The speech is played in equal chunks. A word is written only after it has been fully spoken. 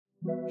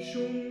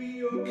Show me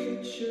your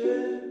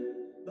kitchen,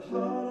 the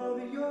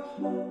heart of your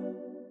home.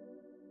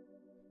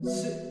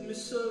 Sit me,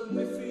 serve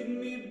me, feed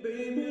me,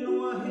 baby, you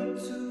know I hate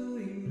to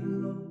eat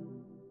alone.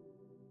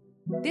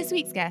 This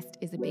week's guest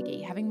is a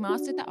biggie. Having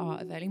mastered the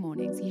art of early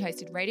mornings, he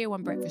hosted Radio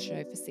 1 Breakfast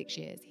Show for 6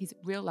 years, his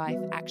real-life,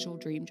 actual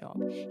dream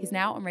job. He's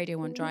now on Radio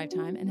 1 Drive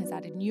Time and has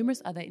added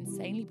numerous other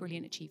insanely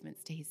brilliant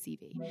achievements to his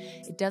CV.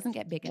 It doesn't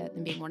get bigger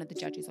than being one of the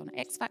judges on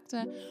X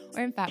Factor,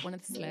 or in fact, one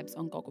of the celebs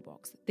on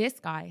Gogglebox. This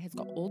guy has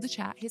got all the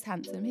chat, he's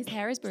handsome, his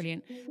hair is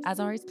brilliant, as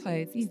are his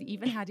clothes. He's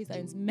even had his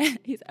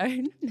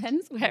own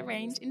menswear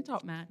range in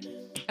Top Man,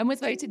 and was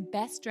voted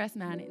Best Dressed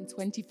Man in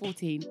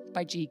 2014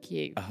 by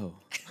GQ. Oh.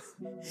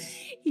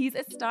 He's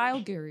a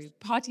style guru,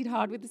 partied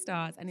hard with the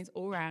stars, and is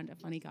all-round a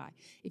funny guy.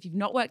 If you've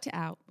not worked it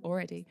out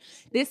already,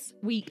 this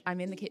week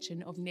I'm in the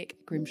kitchen of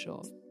Nick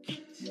Grimshaw.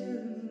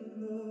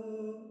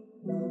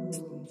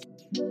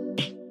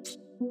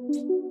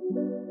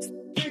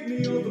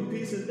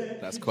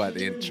 That's quite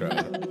the intro.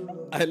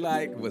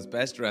 I was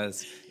best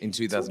dressed in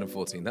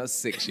 2014. That was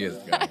 6 years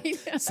ago.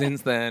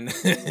 Since then,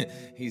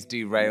 he's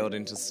derailed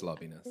into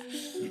slobbiness.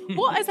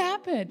 What has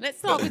happened? Let's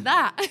start with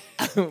that.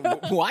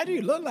 Why do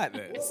you look like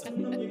this?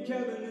 Open up your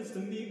cabinets to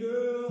me,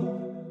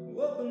 girl.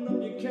 Open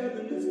up your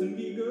cabinets to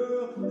me,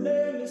 girl.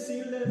 Let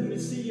me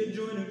see your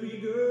joinery,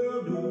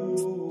 girl.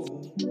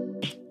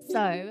 No.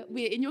 So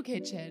we're in your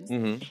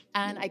kitchen,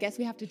 and I guess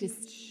we have to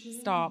just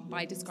start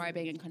by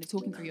describing and kind of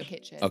talking through your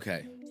kitchen.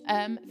 Okay.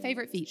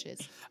 Favorite features?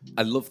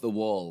 I love the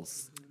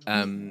walls.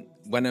 When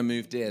I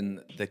moved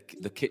in, the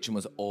kitchen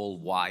was all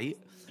white,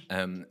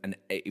 and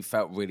it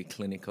felt really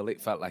clinical.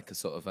 It felt like a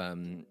sort of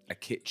a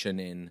kitchen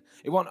in.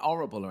 It wasn't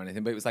horrible or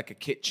anything, but it was like a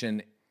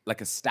kitchen,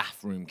 like a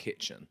staff room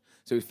kitchen.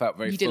 So it felt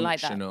very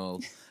functional.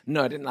 Like that?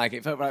 No, I didn't like it.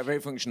 It felt very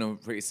functional,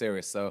 pretty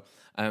serious. So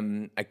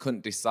I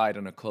couldn't decide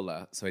on a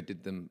colour, so I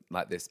did them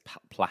like this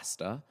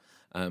plaster,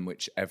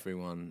 which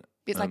everyone.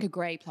 It's like a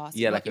grey plaster.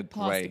 Yeah, like a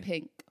plaster grey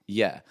pink.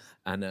 Yeah,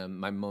 and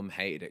my mum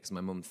hated it because my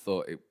mum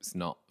thought it was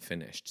not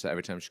finished. So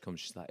every time she comes,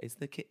 she's like, "Is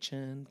the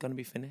kitchen gonna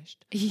be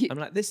finished?" I'm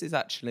like, "This is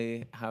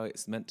actually how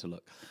it's meant to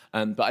look."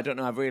 But I don't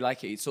know. I really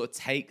like it. It sort of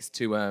takes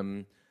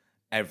to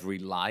every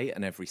light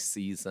and every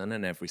season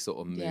and every sort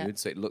of mood. Yeah.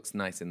 So it looks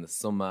nice in the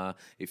summer.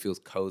 It feels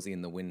cozy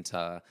in the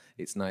winter.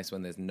 It's nice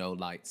when there's no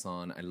lights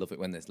on. I love it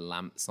when there's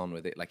lamps on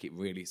with it. Like it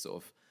really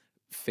sort of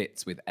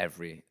fits with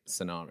every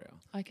scenario.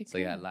 So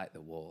yeah, I like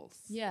the walls.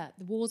 Yeah,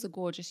 the walls are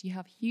gorgeous. You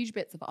have huge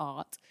bits of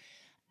art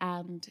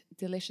and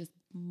delicious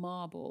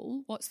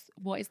marble.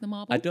 What is the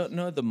marble? I don't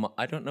know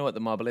what the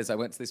marble is. I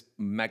went to this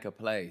mega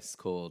place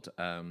called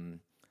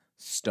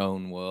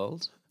Stone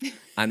World,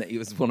 and it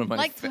was one of my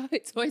like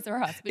Toys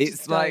R Us.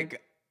 It's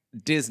like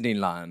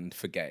Disneyland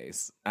for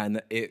gays,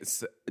 and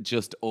it's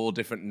just all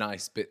different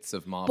nice bits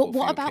of marble. But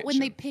what about when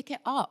they pick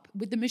it up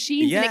with the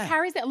machines and it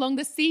carries it along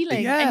the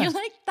ceiling, and you're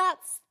like,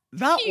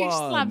 that huge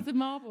slabs of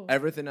marble.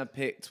 Everything I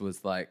picked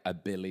was like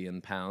 £1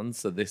 billion,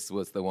 so this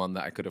was the one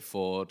that I could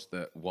afford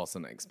that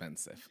wasn't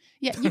expensive.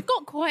 Yeah, you've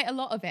got quite a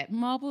lot of it.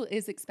 Marble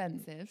is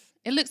expensive.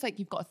 It looks like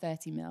you've got a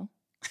 30 mil.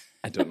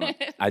 I don't know.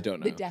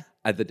 The depth.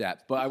 At the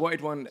depth. But I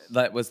wanted one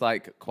that was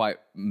like quite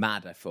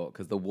mad, I thought,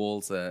 because the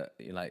walls are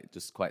like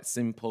just quite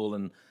simple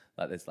and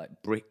like there's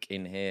like brick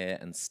in here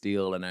and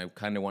steel, and I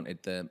kind of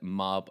wanted the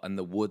marble, and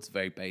the wood's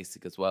very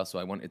basic as well, so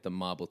I wanted the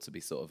marble to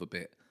be sort of a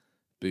bit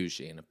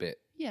bougie and a bit...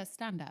 Yeah,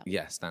 stand out.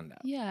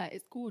 Yeah,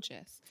 it's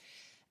gorgeous.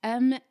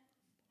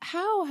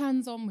 How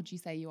hands-on would you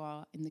say you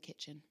are in the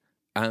kitchen?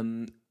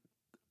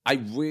 I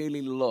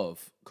really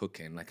love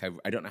cooking. Like,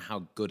 I don't know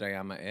how good I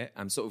am at it.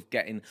 I'm sort of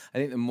getting... I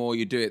think the more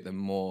you do it, the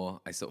more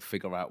I sort of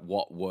figure out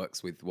what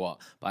works with what.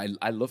 But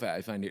I love it.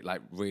 I find it,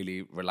 like,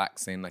 really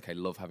relaxing. Like, I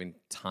love having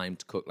time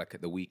to cook. Like,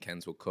 at the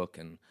weekends we'll cook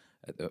and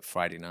at the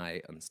Friday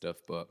night and stuff.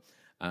 But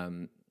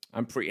I'm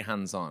pretty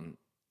hands-on.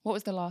 What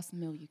was the last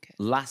meal you cooked?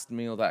 Last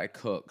meal that I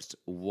cooked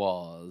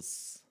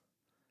was...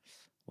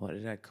 What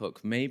did I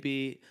cook?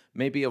 Maybe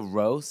a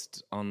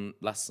roast on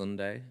last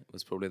Sunday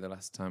was probably the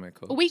last time I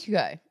cooked. A week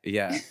ago?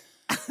 Yeah.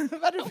 I've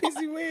had a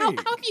busy week. How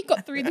have you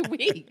got through the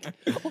week?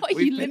 What are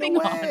We've you living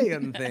been away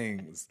on? and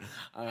things.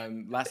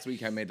 Last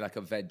week I made like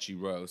a veggie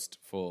roast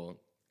for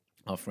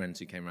our friends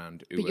who came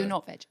around. But you're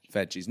not veggie?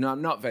 Veggies. No,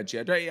 I'm not veggie.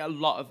 I don't eat a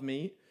lot of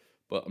meat,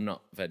 but I'm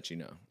not veggie,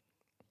 no.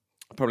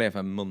 I probably have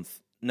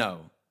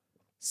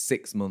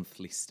 6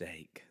 monthly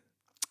steak.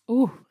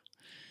 Ooh.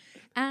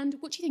 And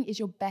what do you think is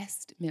your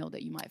best meal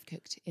that you might have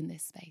cooked in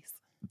this space?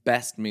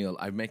 Best meal,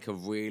 I make a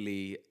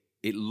really...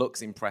 It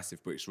looks impressive,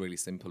 but it's really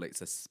simple.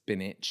 It's a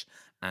spinach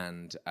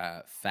and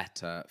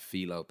feta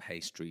phyllo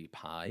pastry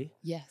pie.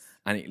 Yes.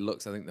 And it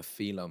looks, I think the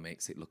phyllo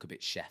makes it look a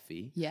bit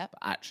chefy. Yeah. But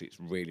actually it's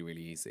really,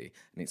 really easy.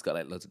 And it's got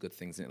like loads of good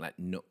things in it, like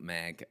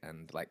nutmeg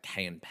and like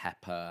cayenne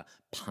pepper,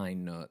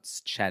 pine nuts,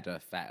 cheddar,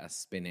 feta,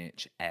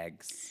 spinach,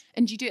 eggs.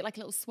 And do you do it like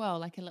a little swirl,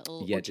 like a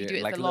little... Yeah, do you do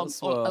it like as a a log? little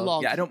swirl. A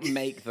log? Yeah, I don't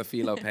make the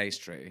phyllo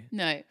pastry.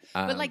 No.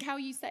 But like how are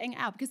you setting it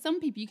out? Because some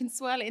people, you can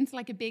swirl it into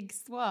like a big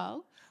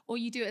swirl, or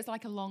you do it as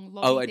like a long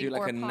log. Oh, I do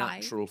like a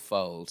natural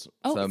fold.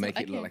 So make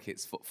it look like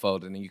it's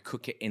folded and then you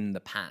cook it in the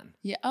pan.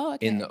 Yeah. Oh,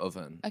 okay. In the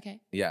oven. Okay.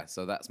 Yeah,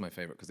 so that's my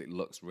favorite because it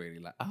looks really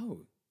like,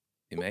 oh,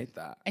 you made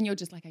that. And you're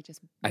just like, I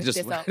just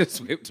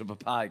whipped up a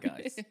pie,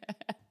 guys.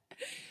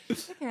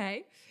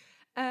 Okay.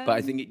 But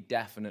I think it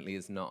definitely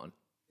is not.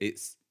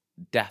 It's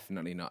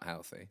definitely not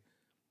healthy.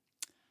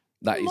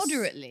 That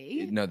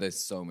moderately. No, there's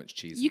so much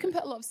cheese. You can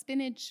put a lot of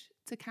spinach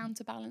to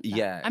counterbalance that.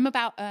 Yeah. I'm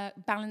about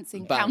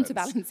counterbalancing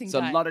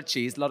So diet. a lot of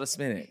cheese, a lot of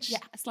spinach. Yeah,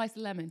 a slice of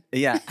lemon.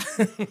 Yeah.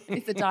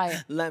 It's a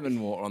diet.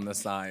 Lemon water on the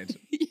side.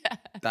 Yeah.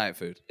 Diet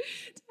food.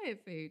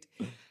 Diet food.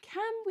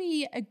 Can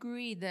we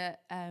agree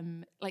that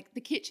like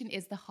the kitchen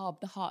is the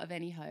hub, the heart of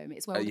any home?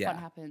 It's where all the fun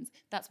happens.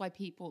 That's why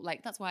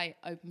that's why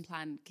open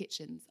plan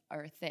kitchens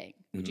are a thing.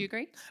 Would you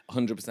agree?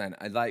 100%.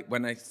 I like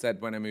when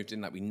I moved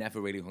in, like we never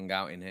really hung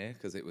out in here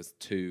because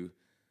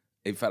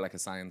it felt like a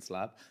science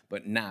lab.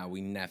 But now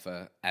we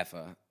never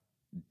ever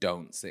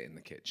don't sit in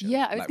the kitchen.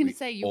 Yeah, I was going to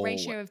say your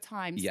ratio of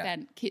time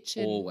spent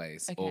kitchen.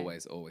 Always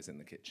in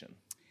the kitchen.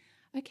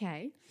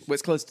 Okay. Well,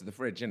 it's close to the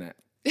fridge, isn't it?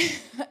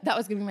 That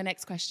was going to be my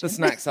next question. The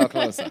snacks are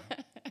closer.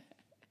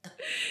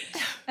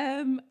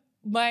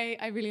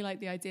 I really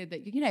like the idea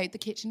that, the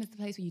kitchen is the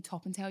place where you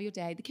top and tail your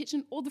day. The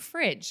kitchen or the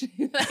fridge.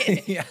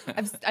 Yeah.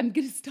 I'm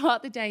going to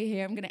start the day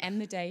here. I'm going to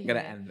end the day here.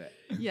 I'm going to end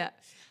it. Yeah.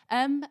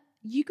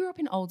 You grew up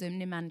in Oldham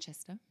near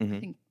Manchester. Mm-hmm. I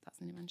think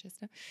that's near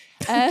Manchester.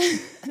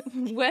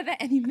 Were there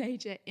any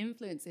major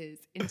influences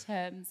in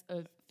terms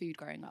of food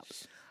growing up?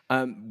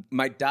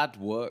 My dad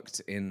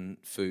worked in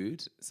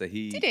food. So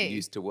he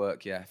used to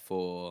work,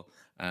 for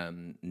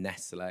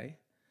Nestle.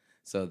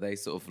 So they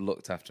sort of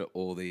looked after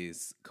all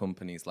these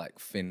companies like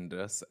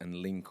Findus and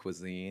Lean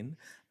Cuisine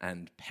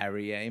and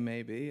Perrier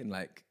maybe and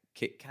like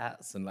Kit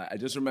Kats. And like I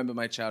just remember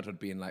my childhood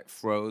being like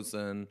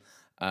frozen.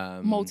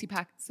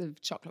 Multi-packs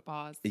of chocolate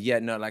bars. Yeah,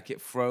 no, like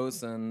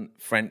frozen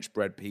French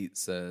bread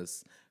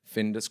pizzas,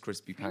 Findus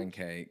crispy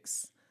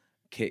pancakes,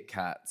 Kit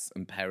Kats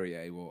and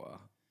Perrier water.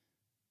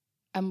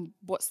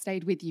 What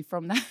stayed with you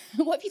from that?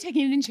 What have you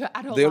taken into your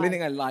adult The life? only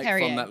thing I like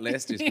Perrier. from that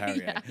list is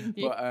Perrier.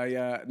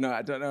 No,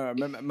 I don't know. I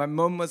remember my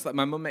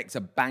mum makes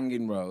a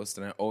banging roast,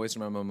 and I always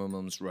remember my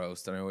mum's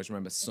roast, and I always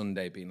remember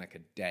Sunday being like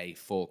a day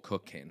for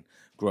cooking.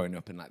 Growing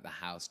up in like the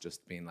house,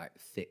 just being like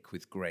thick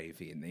with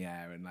gravy in the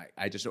air, and like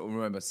I just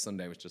remember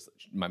Sunday was just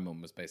my mum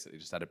was basically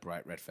just had a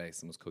bright red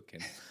face and was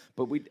cooking.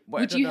 But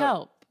would you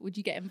help? Would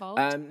you get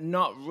involved?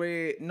 Not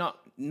really. Not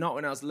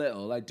when I was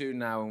little. I do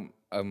now.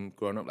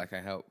 Growing up, like I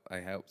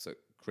helped at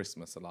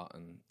Christmas a lot,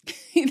 and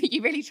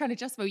you're really trying to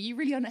justify. You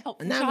really are a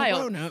helpful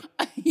child. No.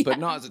 Yeah, but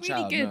not as a really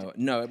child. Good.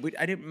 No.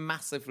 I didn't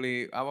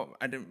massively. I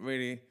didn't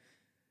really.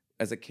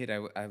 As a kid, I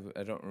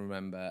don't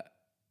remember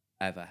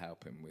ever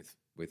helping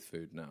with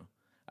food. No,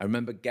 I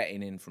remember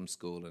getting in from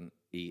school and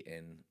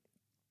eating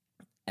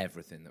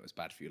everything that was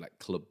bad for you, like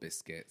Club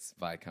biscuits,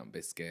 Viscount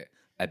biscuit,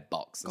 a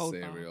box of Gold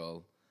cereal.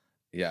 Bar.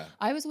 Yeah.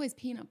 I was always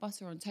peanut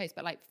butter on toast,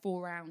 but like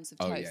 4 rounds of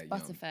toast. Yeah,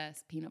 butter yum.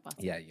 first, peanut butter.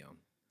 Yeah, yum.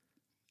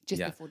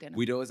 Just before dinner.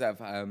 We'd always have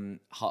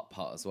hot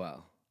pot as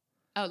well.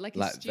 Oh, like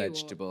a stew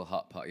vegetable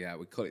hot pot. Yeah,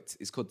 we call it.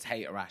 It's called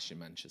tater ash in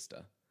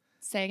Manchester.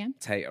 Say again.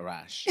 Tater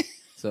ash.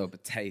 So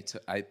potato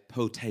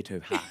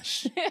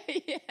hash.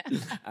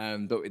 Yeah.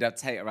 But we'd have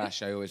tater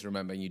ash. I always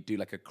remember, and you'd do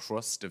like a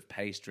crust of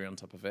pastry on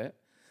top of it.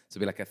 So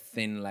it'd be like a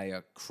thin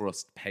layer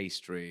crust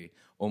pastry,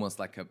 almost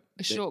like a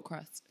short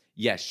crust.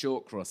 Yeah,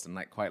 short crust, and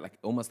like quite like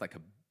almost like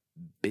a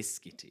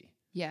biscuity.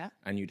 Yeah.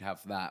 And you'd have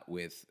that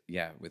with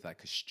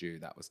like a stew.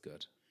 That was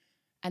good.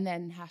 And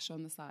then hash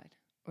on the side.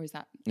 Or is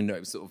that? No, it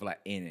was sort of like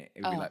in it.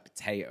 It would be like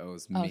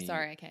potatoes, meat,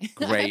 okay.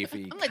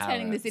 gravy, I'm like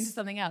turning this into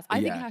something else. I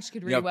think hash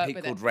could really work with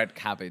it. Pickled red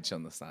cabbage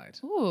on the side.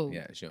 Ooh.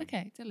 Yeah, sure.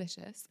 Okay,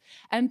 delicious.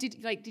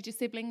 Did your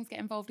siblings get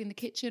involved in the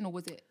kitchen, or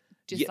was it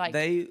just like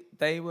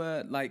they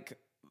were like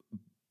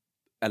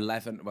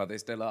 11? Well, they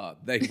still are.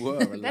 They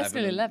were 11. They're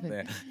still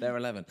 11. They're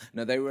 11.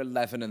 No, they were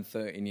 11 and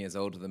 13 years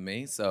older than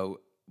me.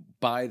 So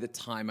by the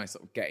time I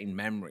sort of get in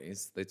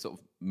memories, they'd sort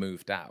of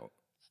moved out.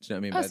 Do you know what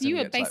I mean? Oh, so you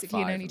were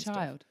basically an only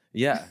child.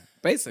 Yeah,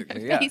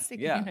 basically, yeah.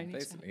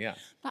 Basically, yeah.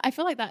 But I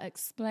feel like that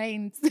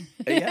explains.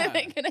 Yeah.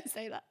 Can I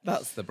say that?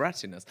 That's the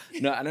brattiness.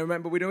 No, and I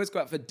remember we'd always go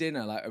out for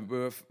dinner. Like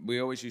we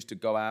always used to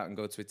go out and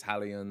go to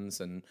Italians,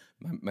 and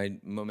my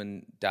mum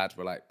and dad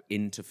were like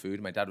into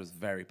food. My dad was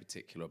very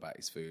particular about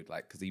his food,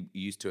 like because he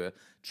used to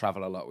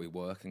travel a lot with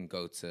work and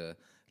go to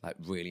like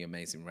really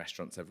amazing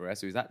restaurants everywhere.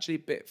 So he was actually a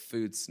bit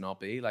food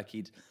snobby. Like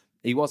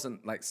he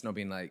wasn't like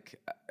snobbing, like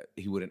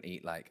he wouldn't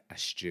eat like a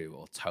stew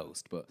or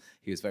toast, but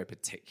he was very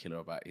particular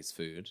about his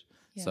food.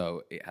 Yeah.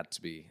 So it had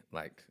to be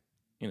like,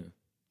 He good.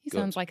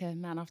 sounds like a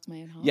man after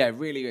my own heart. Yeah, it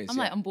really is. I'm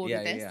like on board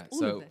with this. Yeah.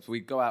 So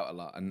we'd go out a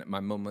lot, and my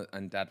mum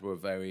and dad were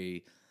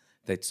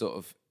they'd sort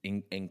of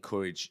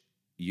encourage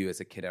you as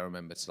a kid. I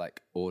remember to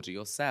like order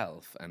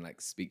yourself and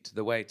like speak to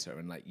the waiter,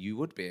 and like you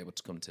would be able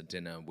to come to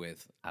dinner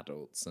with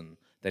adults, and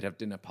they'd have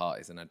dinner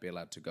parties, and I'd be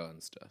allowed to go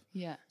and stuff.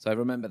 Yeah. So I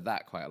remember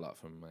that quite a lot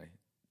from my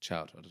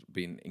childhood,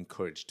 being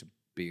encouraged to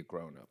be a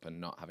grown-up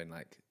and not having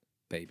like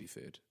baby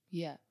food.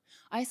 Yeah.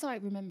 I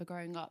remember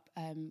growing up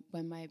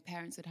when my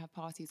parents would have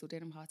parties or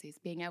dinner parties,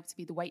 being able to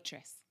be the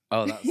waitress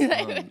Oh, that's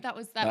fun. that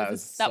was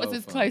so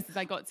as fun. close as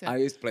I got to. I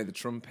used to play the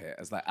trumpet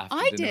as like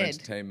after dinner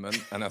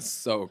entertainment, and I was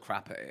so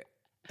crap at it.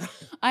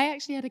 I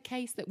actually had a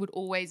case that would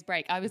always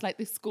break. I was like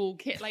the school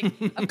kid, like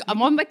I've got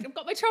my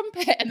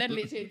trumpet, and then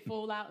literally it'd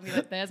fall out and be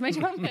like, "There's my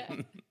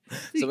trumpet."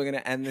 So we're gonna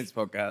end this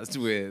podcast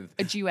with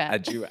a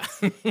duet.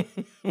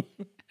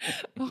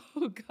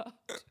 Oh God.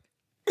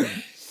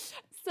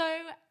 So,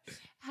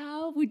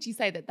 how would you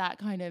say that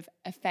kind of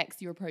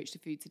affects your approach to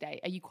food today?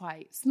 Are you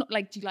quite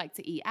like? Do you like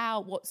to eat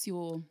out? What's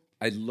your?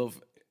 I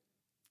love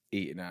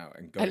eating out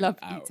and going out.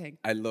 I love eating.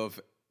 I love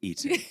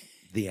eating.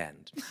 The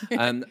end.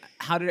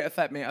 How did it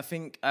affect me? I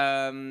think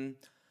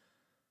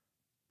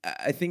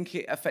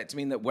it affected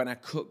me in that when I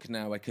cook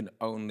now, I can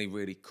only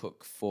really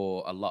cook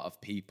for a lot of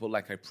people.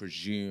 Like I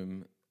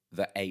presume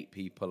that 8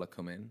 people are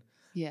coming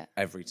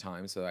every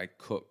time. So I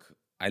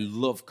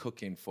love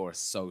cooking for a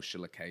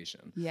social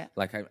occasion. Yeah.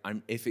 Like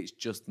I'm if it's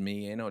just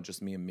me in or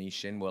just me and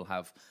Mishin,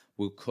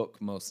 we'll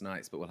cook most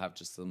nights, but we'll have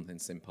just something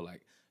simple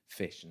like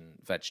fish and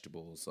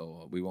vegetables,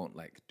 or we won't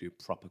like do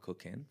proper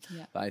cooking.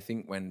 Yeah. But I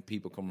think when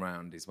people come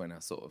round is when I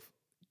sort of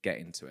get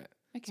into it.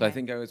 Okay. So I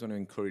think I always want to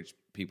encourage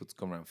people to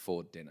come around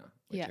for dinner,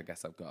 which I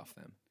guess I've got off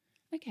them.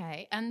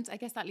 Okay, and I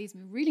guess that leads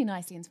me really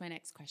nicely into my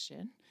next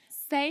question.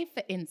 Say,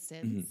 for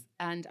instance,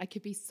 and I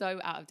could be so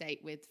out of date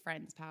with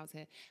friends, pals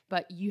here,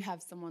 but you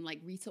have someone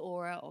like Rita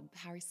Ora or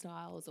Harry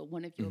Styles or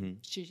one of your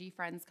shuji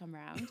friends come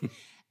around.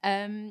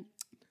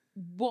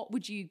 What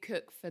would you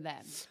cook for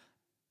them?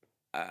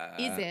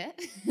 Is it?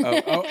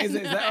 Is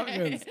it? Is that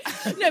options?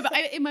 No, but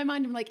in my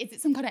mind, I'm like, is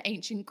it some kind of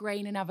ancient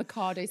grain and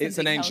avocado? It's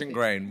an ancient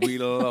grain. We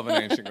love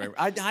an ancient grain.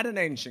 I had an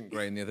ancient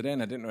grain the other day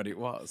and I didn't know what it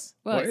was.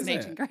 Well, what it's an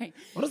ancient grain.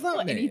 What does that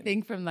mean?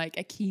 Anything from like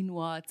a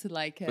quinoa to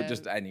like a... But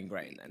just any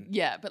grain then?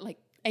 Yeah, but like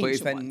ancient But is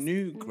there ones.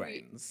 new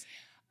grains?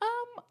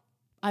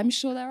 I'm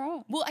sure there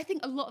are. Well, I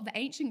think a lot of the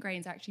ancient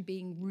grains are actually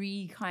being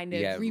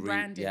rebranded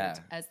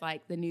as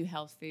like the new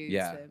health foods,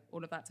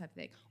 all of that type of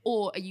thing.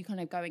 Or are you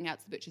kind of going out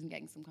to the butchers and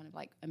getting some kind of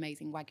like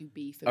amazing Wagyu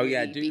beef? Oh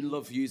yeah, I do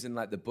love using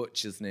like the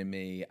butchers near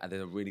me.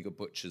 There's a really good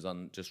butchers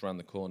just around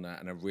the corner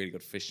and a really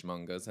good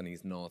fishmongers, and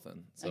he's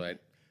northern. So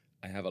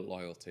I have a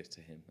loyalty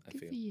to him, I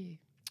feel. For you.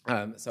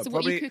 So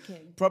what are you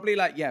cooking? Probably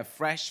like,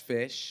 fresh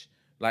fish,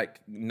 like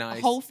nice.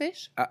 A whole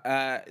fish?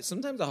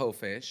 Sometimes a whole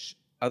fish,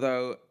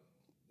 although...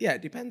 Yeah,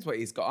 it depends what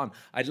he's got on.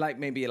 I'd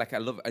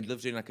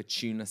love doing like a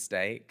tuna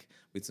steak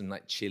with some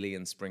like chili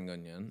and spring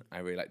onion.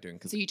 I really like doing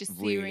because you're just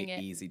really searing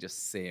it? Easy,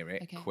 just sear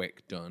it,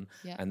 quick, done.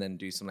 Yeah. And then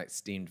do some like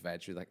steamed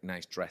veg with like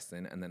nice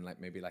dressing, and then like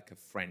maybe like a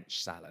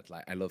French salad.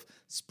 Like I love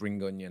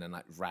spring onion and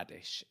like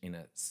radish in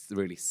a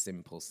really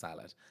simple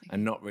salad,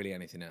 and not really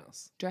anything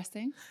else.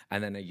 Dressing?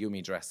 And then a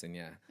yummy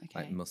dressing,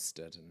 like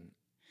mustard and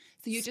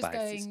so you're just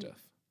spicy going,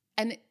 stuff.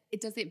 And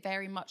does it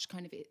very much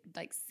kind of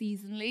like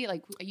seasonally?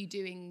 Like are you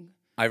doing...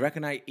 I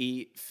reckon I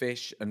eat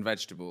fish and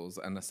vegetables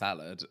and a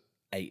salad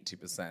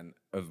 80%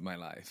 of my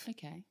life.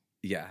 Okay.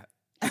 Yeah.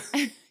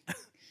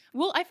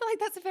 Well, I feel like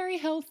that's a very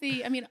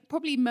healthy... I mean,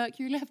 probably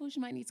mercury levels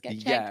you might need to get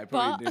checked. Yeah, I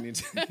probably do need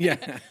to...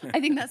 Yeah. I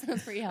think that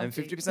sounds pretty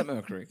healthy. I'm 50%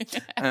 mercury.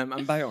 I'm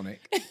bionic.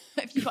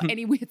 If you've got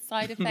any weird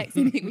side effects,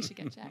 I think we should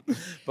get checked.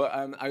 But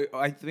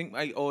I think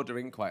I order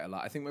in quite a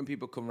lot. I think when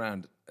people come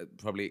around,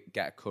 probably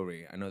get a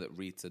curry. I know that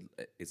Rita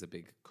is a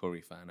big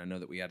curry fan. I know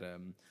that we had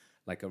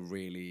like a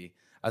really...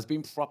 I was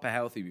being proper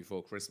healthy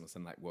before Christmas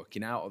and like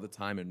working out all the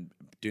time and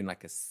doing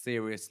like a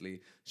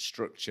seriously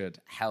structured,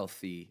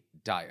 healthy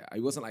diet. I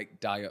wasn't like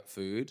diet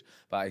food,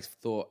 but I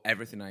thought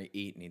everything I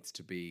eat needs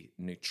to be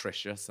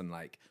nutritious and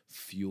like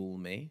fuel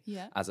me,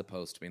 as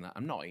opposed to being like,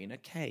 I'm not eating a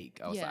cake.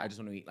 I was like, I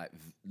just want to eat like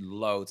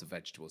loads of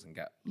vegetables and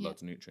get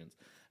loads of nutrients.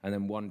 And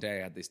then one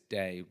day I had this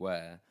day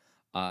where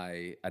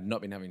I had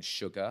not been having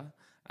sugar.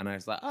 And I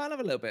was like, I'll have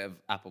a little bit of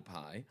apple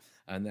pie.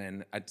 And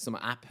then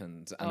something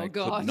happened and I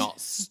could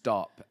not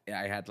stop.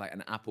 I had like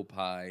an apple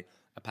pie,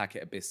 a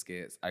packet of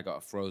biscuits. I got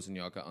a frozen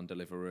yogurt on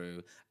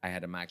Deliveroo. I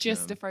had a Magnum.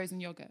 Just a frozen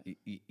yogurt?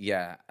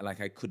 Yeah. Like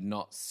I could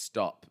not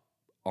stop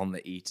on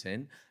the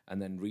eating.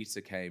 And then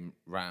Rita came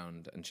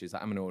round and she's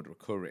like, I'm going to order a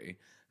curry.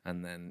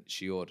 And then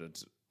she ordered...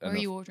 Where are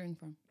you ordering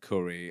from?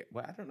 Curry.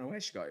 Well, I don't know where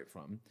she got it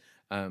from.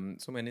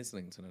 Somewhere in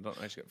Islington. I don't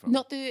know where she got it from.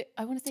 Not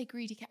I want to say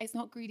Greedy Cow. It's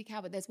not Greedy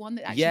Cow, but there's one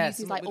that actually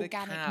uses like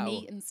organic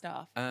meat and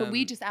stuff. But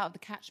we just out of the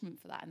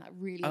catchment for that, and that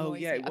really annoys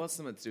me. It was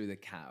something to do with a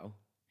cow.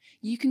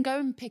 You can go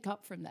and pick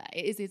up from there.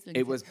 It is Islington.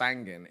 It was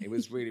banging. It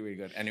was really, really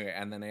good. Anyway,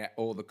 and then I ate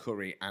all the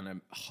curry and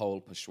a whole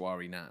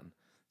Peshwari naan.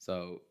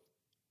 So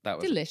that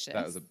was delicious.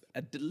 That was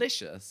a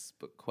delicious,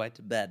 but quite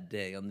a bad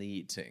day on the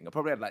eating. I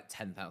probably had like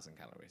 10,000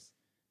 calories.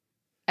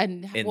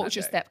 And what was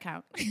your step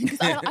count? Because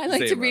I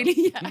like to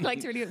really,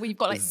 when you've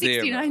got like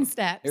 69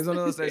 steps. It was one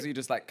of those days where you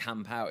just like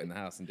camp out in the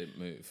house and didn't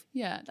move.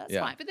 Yeah, that's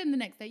fine. But then the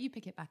next day you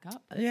pick it back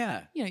up.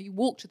 Yeah. You know, you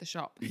walk to the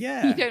shop.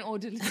 Yeah. You don't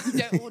order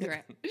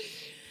it.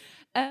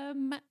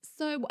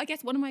 So I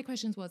guess one of my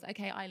questions was,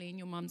 okay, Eileen,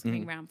 your mum's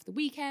coming around for the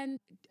weekend.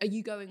 Are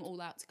you going all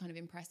out to kind of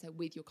impress her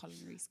with your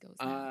culinary skills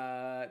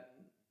now?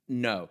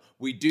 No,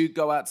 we do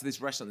go out to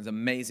this restaurant. There's an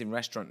amazing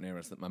restaurant near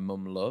us that my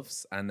mum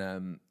loves.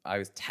 And I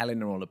was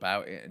telling her all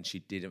about it and she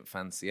didn't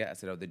fancy it. I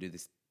said, they do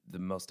the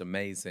most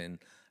amazing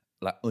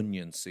like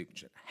onion soup.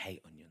 She said, I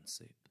hate onion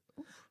soup.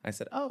 I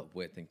said,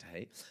 weird thing to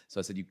hate. So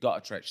I said, you've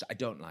got to try it. She said, I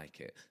don't like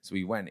it. So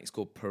we went. It's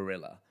called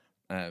Perilla.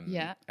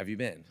 Have you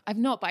been? I've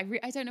not, but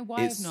I don't know why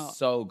I've not. It's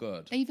so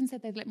good. They even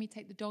said they'd let me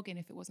take the dog in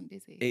if it wasn't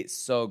busy. It's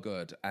so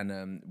good.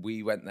 And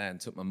we went there and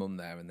took my mum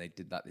there and they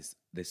did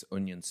this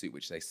onion soup,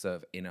 which they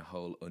serve in a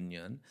whole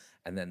onion.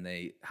 And then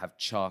they have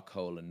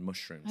charcoal and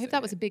mushrooms. I hope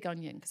that was a big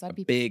onion because I'd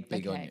be... Big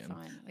okay, onion. Fine.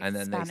 Like and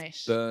then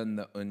Spanish. They burn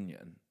the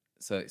onion.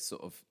 So it's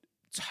sort of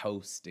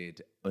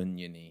toasted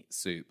oniony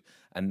soup.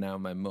 And now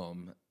my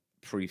mum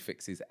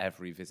prefixes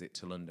every visit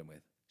to London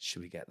with,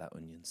 should we get that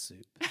onion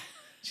soup?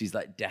 She's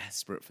like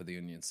desperate for the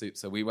onion soup.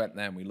 So we went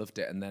there and we loved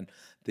it. And then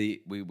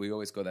we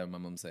always go there when my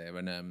mum's there.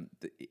 And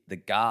the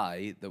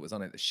guy that was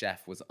on it, the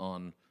chef, was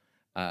on,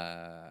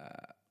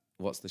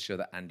 what's the show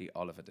that Andy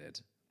Oliver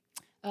did?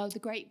 Oh, the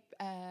Great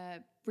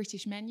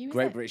British Menu, is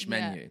Great it? British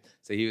Menu.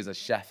 So he was a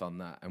chef on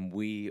that. And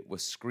we were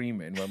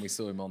screaming when we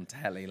saw him on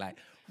telly, like,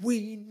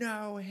 we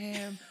know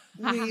him.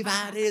 We've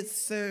had his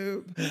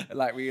soup.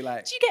 Like, we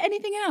like... Do you get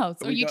anything else?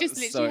 Or you just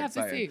literally have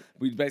excited. the soup?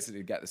 We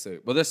basically get the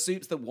soup. Well, the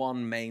soup's the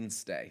one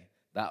mainstay.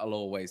 That'll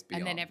always be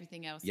and on. then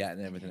everything else. Yeah, and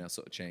then everything else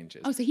sort of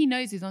changes. Oh, so he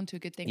knows he's onto a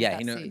good thing. Yeah,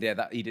 with that soup.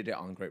 Yeah, he did it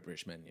on Great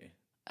British Menu.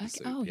 Okay.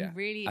 Soup, Oh, yeah. he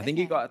really... I think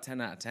he got a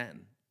 10 out of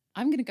 10.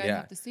 I'm going to go and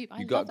have the soup.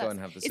 You got to go and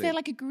have the soup. Is there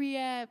like a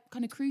Gruyere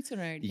kind of crouton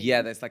or anything?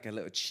 Yeah, there's like a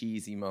little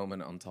cheesy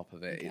moment on top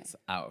of it. Okay. It's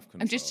out of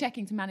control. I'm just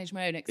checking to manage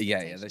my own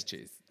expectations. Yeah, there's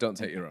cheese. Don't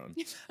take your own.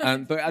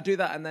 But I do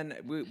that, and then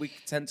we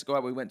tend to go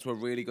out. We went to a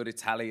really good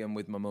Italian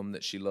with my mum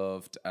that she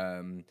loved,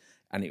 and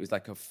it was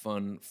like a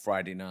fun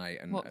Friday night,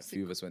 and a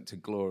few of us went to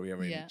Gloria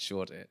in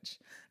Shoreditch,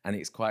 and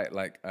it's quite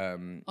like...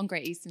 on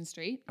Great Eastern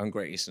Street. On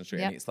Great Eastern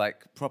Street, and it's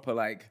like proper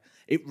like...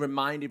 It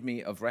reminded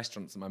me of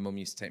restaurants that my mum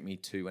used to take me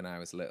to when I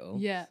was little.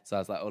 Yeah. So I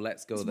was like,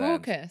 let's go it's there.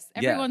 It's raucous.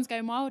 Everyone's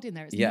going wild in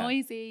there. It's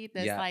noisy.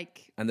 There's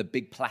like... And the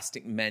big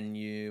plastic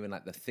menu and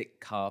like the thick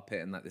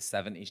carpet and like the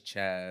 70s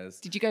chairs.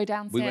 Did you go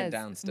downstairs? We went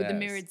downstairs. With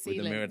the mirrored ceiling.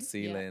 With the mirrored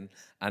ceiling.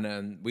 Yeah.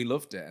 And we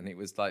loved it. And it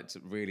was like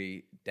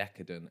really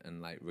decadent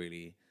and like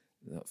really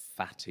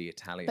fatty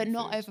Italian But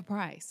not food.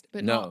 overpriced.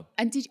 But no. Not,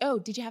 and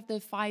did you have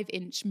the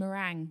 5-inch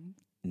meringue?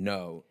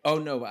 No. Oh,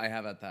 no, but I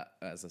have had that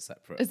as a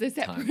separate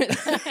time.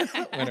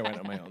 When I went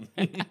on my own.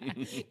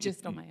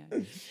 Just on my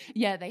own.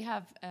 Yeah, they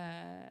have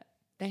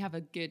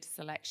a good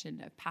selection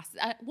of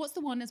pastas. What's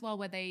the one as well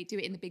where they do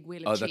it in the big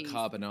wheel of cheese?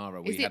 Oh, the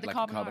carbonara. We had like a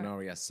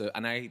carbonara, yes. So,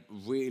 and I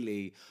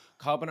really...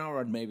 Carbonara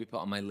I'd maybe put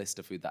on my list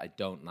of food that I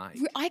don't like.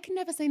 I can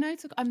never say no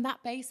to... I'm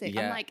that basic.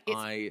 Yeah, I'm like,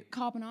 it's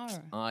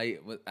carbonara.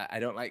 I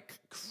don't like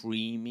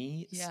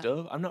creamy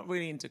stuff. I'm not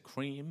really into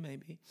cream,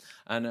 maybe.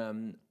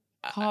 And...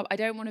 I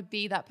don't want to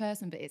be that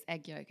person, but it's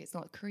egg yolk. It's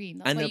not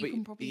cream. That's why you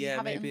can probably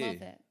have it and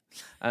love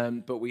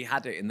it. But we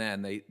had it in there,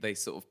 and they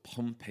sort of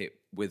pump it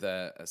with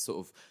a sort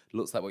of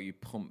looks like what you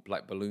pump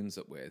like balloons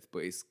up with, but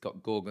it's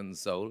got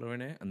gorgonzola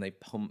in it, and they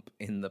pump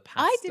in the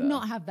pasta. I did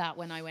not have that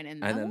when I went in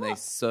there. And then they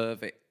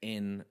serve it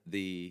in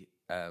the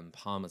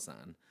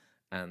parmesan,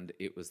 and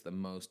it was the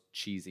most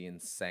cheesy,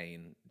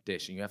 insane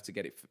dish. And you have to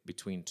get it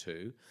between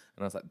two.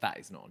 And I was like, that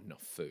is not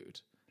enough food.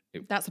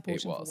 That's a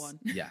portion for one.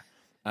 Yeah.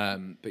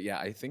 But yeah,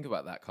 I think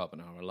about that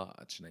carbonara a lot,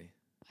 actually.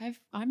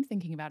 I'm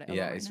thinking about it a lot.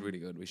 Yeah, it's really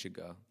good. We should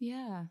go.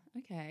 Yeah,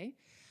 okay.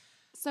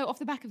 So off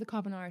the back of the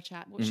carbonara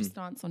chat, what's your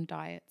stance on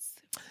diets?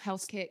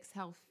 Health kicks,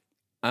 health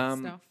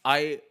stuff?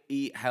 I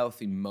eat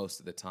healthy most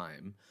of the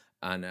time.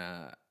 And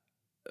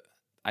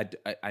I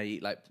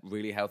eat like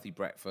really healthy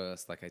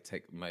breakfast. Like I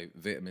take my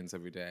vitamins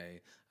every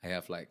day. I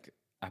have like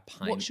a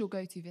pint. What's your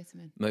go-to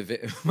vitamin?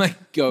 My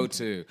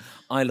go-to.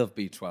 I love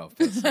B12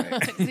 personally.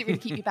 Does it really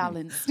keep you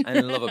balanced? I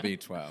love a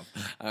B12.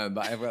 But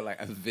I've got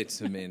like a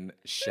vitamin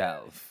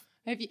shelf.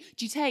 Do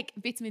you take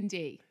vitamin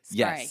D spray?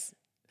 Yes.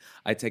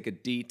 I take a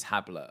D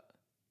tablet.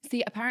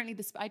 See, apparently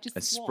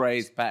a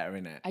spray's better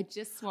in it. I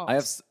just swapped. I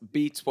have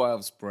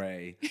B12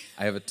 spray.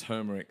 I have a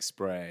turmeric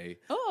spray.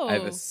 Oh. I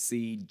have a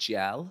C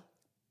gel.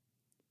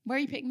 Where are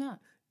you picking that?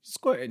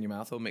 Squirt it in your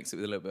mouth or mix it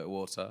with a little bit of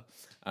water.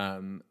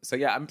 So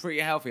yeah, I'm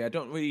pretty healthy. I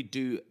don't really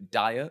do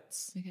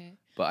diets. Okay.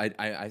 But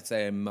I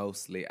say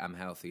mostly I'm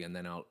healthy, and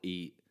then I'll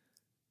eat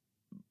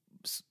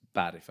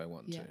bad if I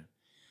want to.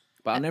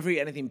 But I'll never eat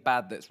anything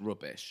bad that's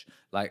rubbish.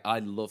 Like, I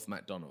love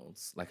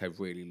McDonald's. Like, I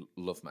really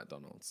love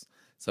McDonald's.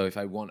 So if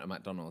I want a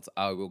McDonald's,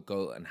 I will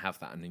go and have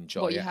that and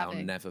enjoy it. I'll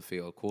never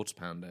feel a quarter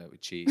pounder with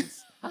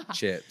cheese,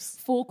 chips.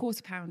 4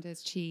 quarter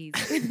pounders, cheese.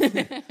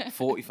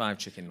 45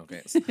 chicken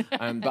nuggets.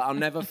 But I'll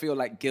never feel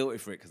like guilty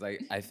for it because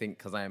I think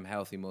because I am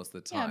healthy most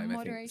of the time,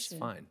 I think it's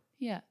fine.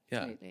 Yeah,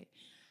 totally.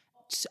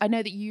 I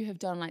know that you have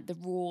done like the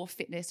raw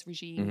fitness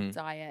regime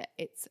diet.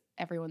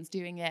 Everyone's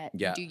doing it.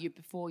 Yeah. You do you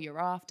before,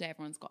 you're after.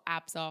 Everyone's got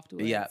abs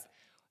afterwards. Yeah.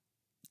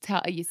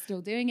 Are you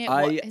still doing it?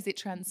 I- What has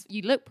it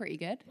You look pretty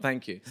good.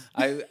 Thank you.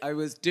 I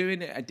was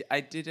doing it.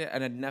 I did it,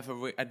 and I'd never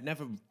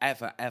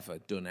ever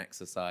done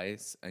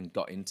exercise and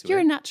got into You're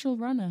it. a natural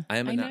runner. I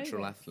am a know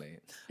natural this. athlete,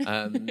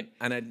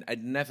 and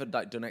I'd never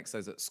like done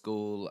exercise at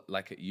school,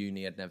 like at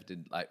uni. I'd never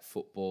did like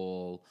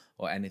football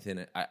or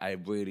anything. I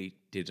really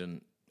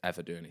didn't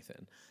ever do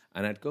anything.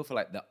 And I'd go for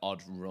like the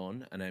odd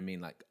run, and I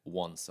mean like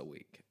once a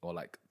week or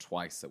like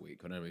twice a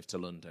week when I moved to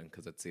London,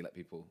 because I'd see like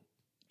people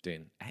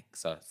doing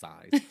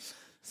exercise.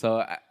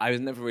 So I was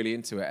never really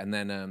into it. And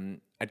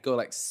then I'd go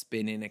like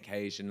spinning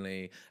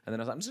occasionally. And then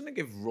I was like, I'm just going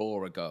to give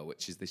Raw a go,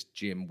 which is this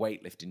gym,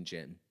 weightlifting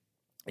gym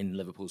in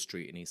Liverpool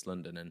Street in East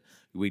London. And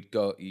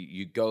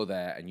you go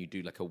there and you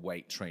do like a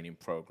weight training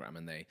program,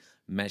 and they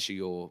measure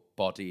your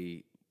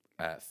body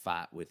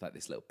fat with like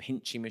this little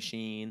pinchy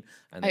machine.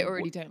 And I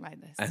already don't like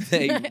this. And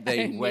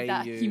they weigh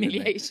that you.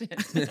 humiliation.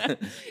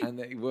 And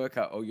they work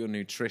out all your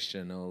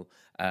nutritional,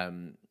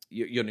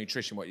 your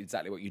nutrition,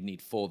 exactly what you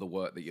need for the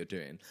work that you're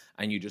doing.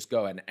 And you just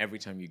go, and every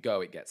time you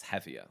go, it gets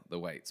heavier, the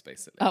weights,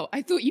 basically. Oh,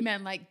 I thought you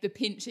meant like the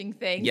pinching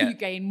thing. Yeah. You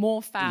gain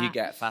more fat. You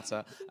get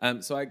fatter.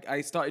 So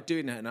I started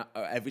doing it, and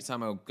every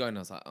time I would go, and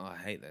I was like, oh, I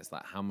hate this.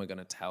 Like, how am I going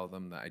to tell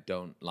them that I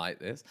don't like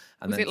this?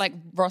 And Was it like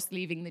Ross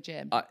leaving the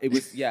gym? It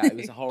was a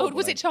horrible. Oh,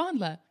 was it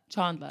Chandler?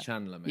 Chandler,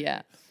 maybe.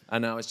 Yeah.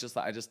 And I was just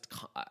like, I just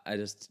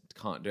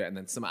can't do it. And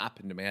then something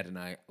happened to my head, and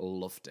I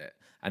loved it.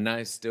 And now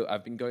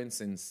I've been going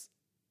since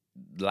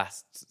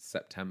last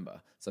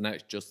September. So now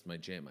it's just my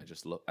gym.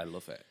 I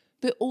love it.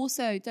 But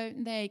also,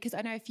 don't they? Because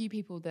I know a few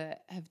people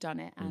that have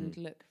done it and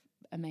look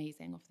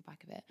amazing off the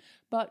back of it.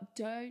 But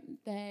don't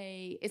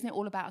they? Isn't it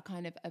all about a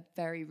kind of a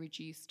very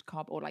reduced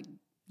carb or like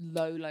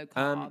low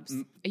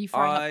carbs? Are you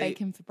throwing up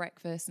bacon for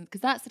breakfast?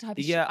 Because that's the type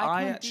of I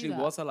can't actually do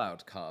that. was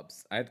allowed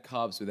carbs. I had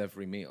carbs with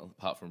every meal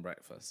apart from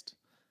breakfast.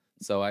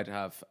 So I'd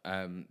have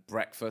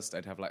breakfast.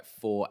 I'd have like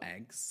 4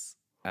 eggs.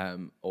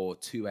 Or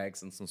 2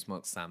 eggs and some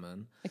smoked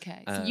salmon.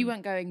 Okay, so you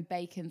weren't going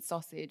bacon,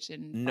 sausage,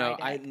 and no,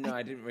 fried egg.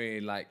 I didn't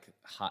really like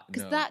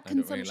because that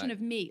consumption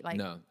of meat, like,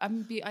 no, I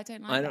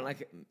don't like. I don't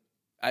like it.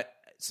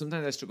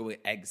 Sometimes I struggle with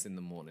eggs in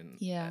the morning.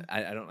 Yeah,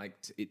 I don't like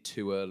it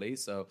too early.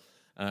 So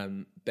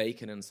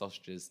bacon and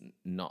sausages,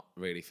 not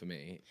really for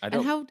me. And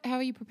how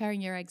are you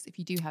preparing your eggs if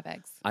you do have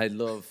eggs? I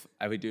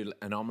would do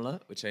an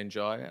omelette, which I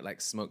enjoy,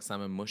 like smoked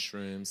salmon,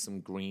 mushrooms, some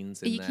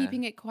greens in there. Are you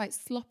keeping it quite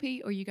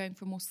sloppy, or are you going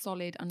for more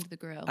solid under the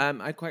grill?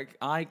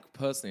 I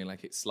personally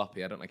like it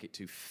sloppy. I don't like it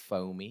too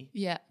foamy.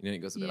 Yeah, it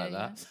goes a bit like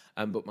that.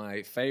 But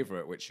my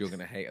favorite, which you're going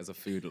to hate as a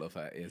food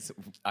lover, is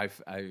I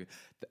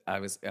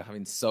was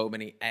having so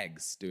many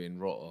eggs doing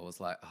raw. I was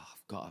like, oh,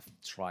 I've got to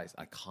try.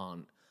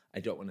 I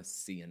don't want to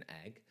see an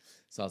egg.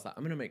 So I was like,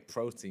 I'm going to make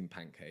protein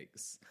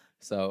pancakes.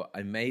 So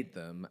I made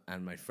them,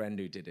 and my friend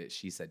who did it,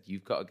 she said,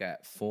 you've got to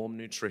get Form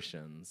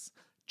Nutrition's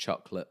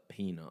chocolate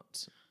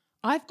peanut.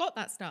 I've got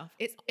that stuff.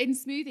 It's in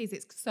smoothies.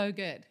 It's so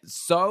good.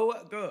 So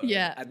good.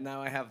 Yeah. And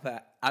now I have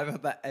that. I've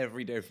had that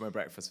every day for my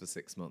breakfast for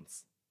 6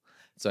 months.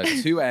 So I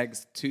have 2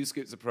 eggs, 2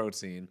 scoops of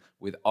protein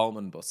with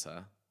almond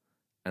butter.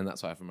 And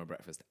that's what I have for my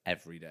breakfast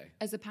every day.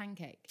 As a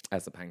pancake.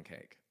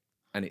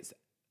 And it's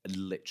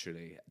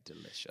literally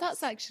delicious.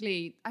 That's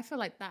actually, I feel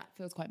like that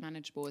feels quite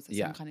manageable as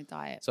some kind of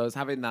diet. So I was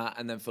having that,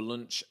 and then for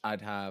lunch I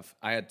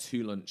had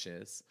 2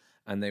 lunches,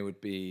 and they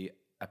would be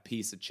a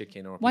piece of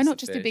chicken or a piece of fish. Why not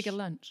just a bigger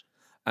lunch?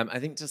 I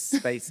think to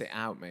space it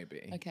out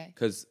maybe. Okay.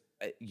 Because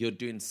you're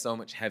doing so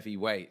much heavy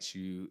weights,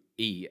 you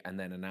eat, and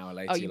then an hour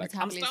later you're like,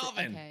 I'm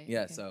starving. Okay,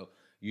 yeah, okay. so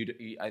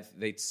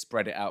they'd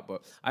spread it out,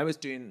 but I was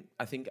doing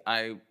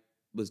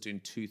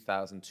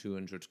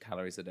 2,200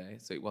 calories a day,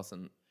 so it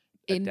wasn't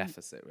a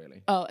deficit,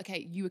 really. Oh,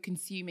 okay. You were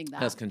consuming that.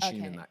 I was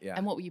consuming that, yeah.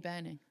 And what were you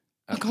burning?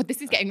 Oh, God, this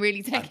is getting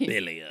really techy. 1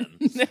 billion.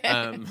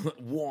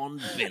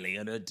 1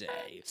 billion a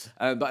day.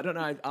 But I don't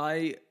know.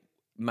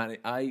 When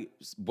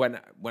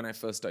I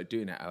first started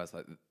doing it, I was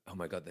like, oh,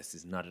 my God, this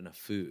is not enough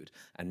food.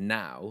 And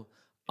now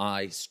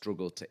I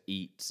struggle to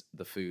eat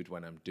the food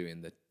when I'm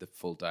doing the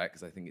full diet,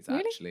 because I think it's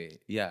actually,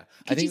 yeah.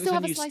 Could I think you still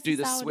when have a you slice do of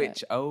the sourdough?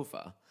 switch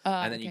over,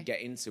 and then okay. you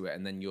get into it,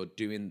 and then you're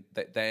doing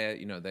that.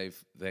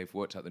 They've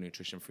worked out the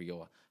nutrition for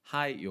your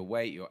height, your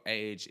weight, your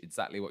age,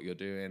 exactly what you're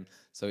doing.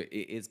 So it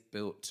is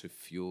built to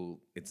fuel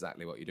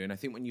exactly what you're doing. I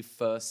think when you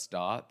first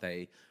start,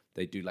 they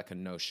do like a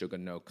no sugar,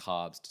 no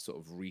carbs to sort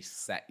of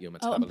reset your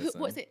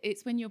metabolism. What's it?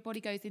 It's when your body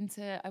goes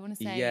into, I want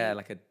to say... Yeah,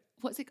 like a...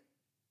 What's it?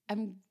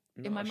 In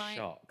my mind,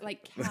 shock.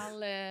 like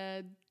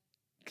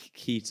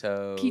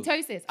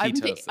ketosis. I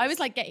was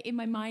like in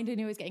my mind,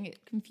 and I was getting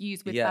it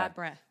confused with bad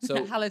breath.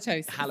 So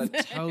halitosis.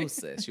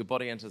 Halitosis. Your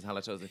body enters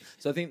halitosis.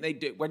 So I think they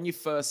do, when you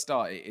first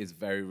start, it is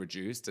very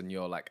reduced, and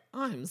you're like,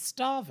 I'm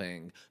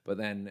starving. But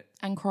then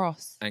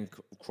cross.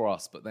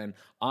 But then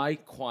I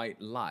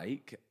quite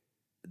like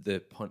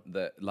the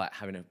like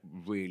having a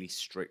really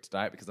strict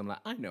diet, because I'm like,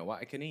 I know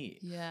what I can eat.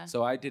 Yeah.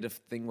 So I did a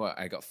thing where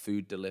I got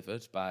food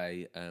delivered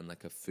by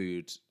like a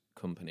food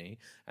company,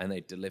 and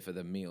they deliver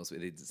the meals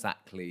with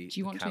exactly. Do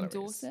you want calories. to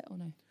endorse it or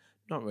no?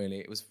 Not really.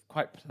 It was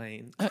quite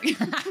plain.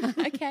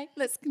 Okay,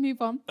 let's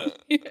move on.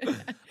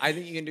 I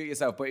think you can do it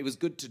yourself, but it was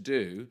good to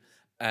do.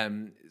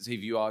 so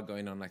if you are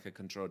going on like a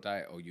controlled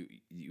diet or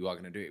you are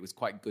going to do it, it was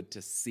quite good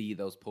to see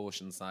those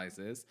portion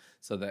sizes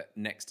so that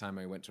next time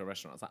I went to a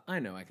restaurant, I was like, I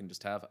know I can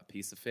just have a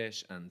piece of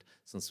fish and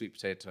some sweet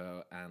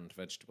potato and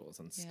vegetables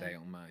and stay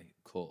on my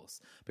course.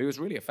 But it was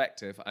really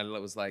effective. I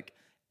was like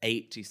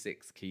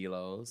 86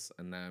 kilos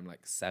and now I'm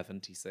like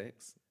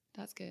 76.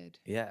 That's good.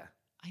 Yeah.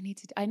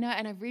 I know,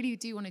 and I really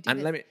do want to do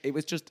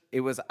this.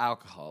 It was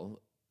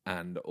alcohol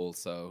and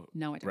also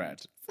No, I don't.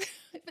 bread.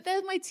 But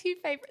they're my two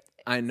favourites.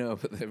 I know,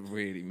 but they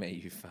really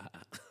make you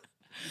fat.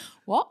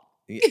 What?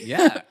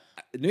 Yeah.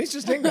 It's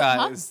just in,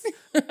 guys.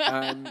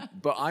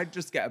 But I'd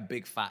just get a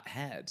big fat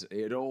head.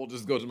 It'd all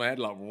just go to my head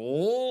like,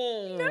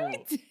 whoa. No,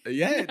 it didn't.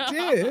 Yeah, it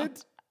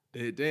did.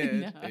 It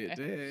did. No. It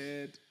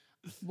did.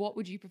 What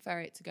would you prefer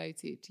it to go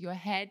to? To your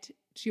head?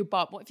 To your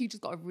bum? What if you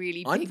just got a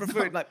really big I'd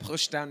prefer it bum? like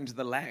pushed down into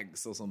the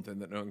legs or something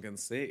that no one can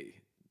see.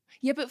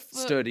 Yeah, but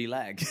Sturdy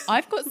leg.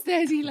 I've got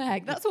sturdy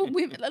leg. That's what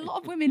women. A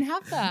lot of women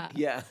have that.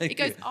 Yeah. It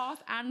goes arse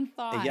and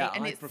thigh. Yeah,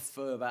 and I it's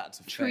prefer that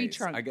to tree face.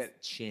 trunks. I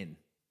get chin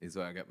is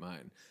where I get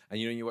mine. And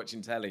you know, you're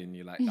watching telly and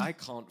you're like, I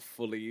can't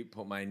fully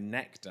put my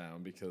neck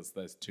down because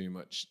there's too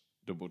much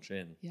double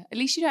chin. Yeah. At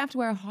least you don't have to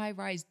wear a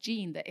high-rise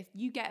jean. That if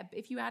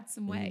you add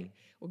some weight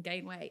or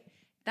gain weight,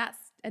 that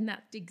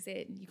digs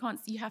in. You can't.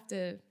 You have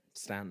to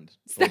Stand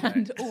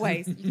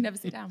always. You can never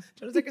sit down.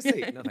 Do you want to take a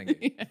seat? No,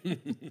 thank you.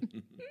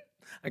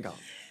 I can't.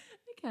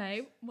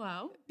 Okay,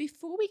 well,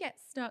 before we get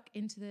stuck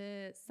into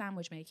the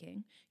sandwich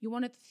making, you're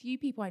one of the few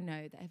people I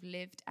know that have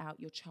lived out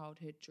your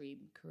childhood dream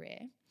career.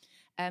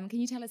 Can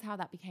you tell us how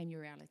that became your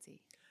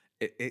reality?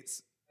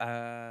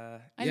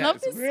 I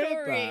love this really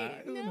story.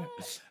 bad, isn't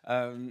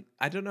it?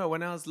 I don't know.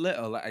 When I was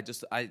little, like,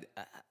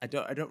 I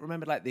don't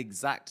remember like the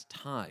exact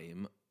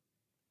time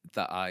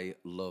that I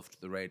loved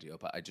the radio,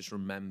 but I just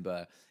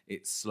remember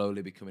it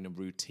slowly becoming a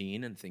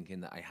routine and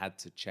thinking that I had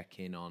to check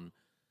in on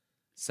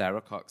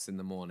Sarah Cox in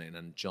the morning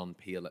and John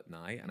Peel at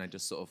night, and I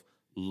just sort of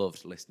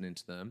loved listening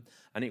to them.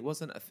 And it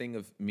wasn't a thing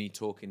of me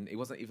talking. It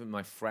wasn't even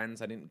my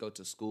friends. I didn't go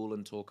to school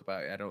and talk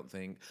about it, I don't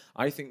think.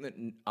 I think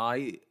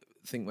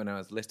when I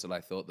was little, I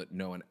thought that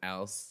no one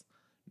else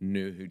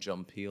knew who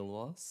John Peel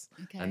was.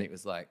 Okay. And it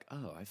was like,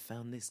 oh, I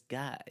found this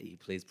guy. He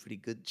plays pretty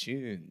good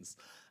tunes.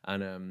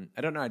 And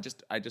I don't know, I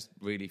just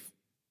really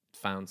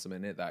found some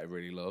in it that I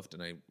really loved,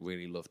 and I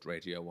really loved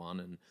Radio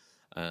 1,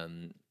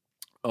 and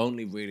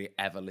only really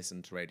ever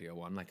listened to Radio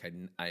 1. Like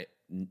I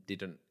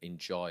didn't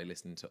enjoy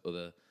listening to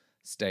other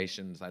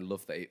stations. I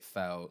loved that it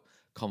felt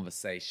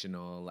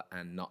conversational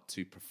and not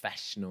too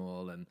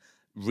professional and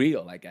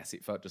real, I guess.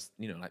 It felt just,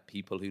 like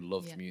people who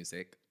loved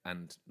music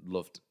and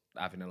loved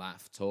having a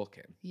laugh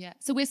talking. Yeah.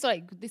 So we're sort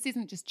of like, this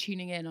isn't just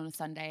tuning in on a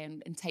Sunday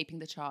and taping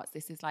the charts.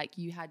 This is like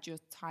you had your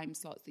time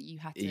slots that you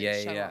had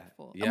to show up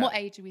for. Yeah. And what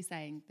age are we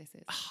saying this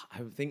is? I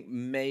think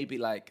maybe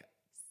like...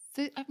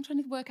 So I'm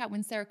trying to work out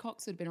when Sarah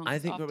Cox would have been on. I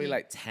think probably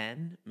like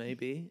 10,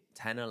 maybe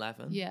 10,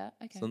 11. Yeah,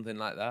 okay. Something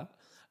like that.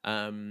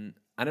 And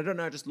I don't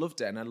know, I just loved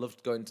it. And I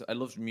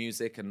loved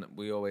music, and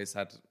we always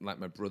had, like,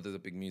 my brother's a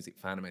big music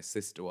fan and my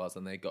sister was,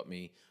 and they got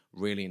me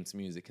really into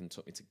music and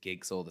took me to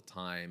gigs all the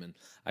time. And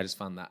I just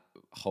found that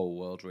whole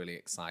world really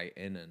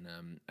exciting.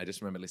 And I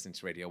just remember listening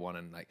to Radio 1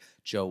 and like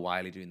Joe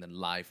Wiley doing the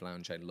live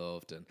lounge I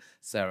loved, and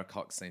Sarah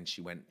Cox saying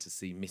she went to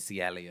see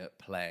Missy Elliott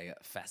play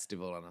at a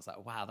festival. And I was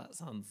like, wow, that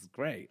sounds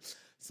great.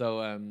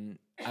 So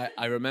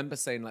I remember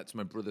saying, like, to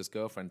my brother's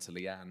girlfriend, to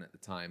Leanne at the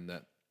time,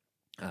 that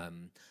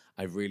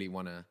I really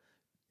want to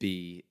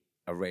be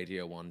a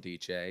Radio 1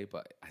 DJ,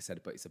 but I said,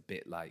 but it's a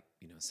bit like,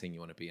 saying you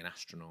want to be an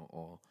astronaut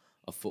or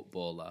a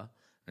footballer.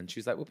 And she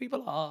was like, well,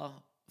 people are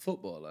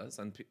footballers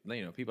and,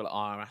 people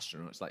are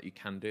astronauts, like, you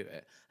can do it.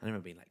 And I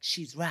remember being like,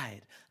 she's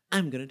right,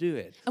 I'm going to do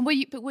it. And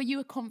were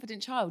you a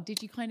confident child?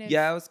 Did you kind of...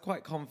 Yeah, I was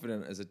quite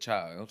confident as a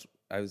child.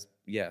 I think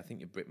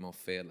you're a bit more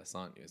fearless,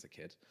 aren't you, as a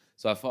kid?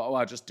 So I thought,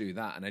 I'll just do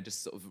that. And I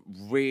just sort of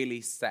really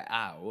set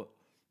out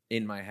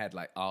in my head,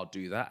 like, I'll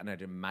do that. And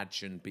I'd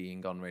imagine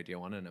being on Radio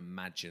 1 and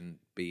imagine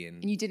being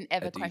And you didn't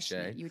ever a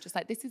question DJ. it. You were just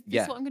like, this is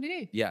what I'm going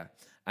to do. Yeah.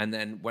 And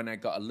then when I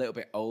got a little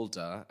bit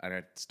older and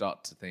I'd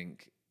start to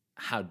think,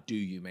 how do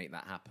you make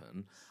that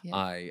happen? Yeah.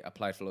 I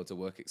applied for loads of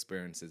work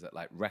experiences at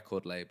like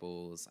record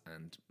labels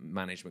and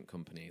management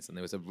companies. And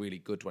there was a really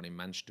good one in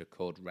Manchester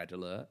called Red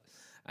Alert.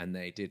 And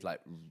they did like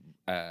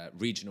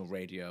regional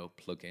radio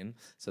plug-in.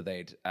 So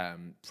they'd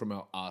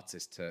promote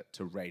artists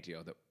to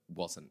radio that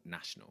wasn't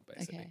national,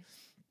 basically. Okay.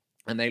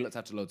 And they looked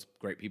after loads of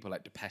great people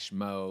like Depeche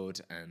Mode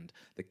and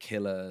The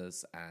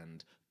Killers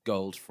and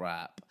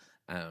Goldfrapp.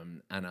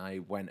 And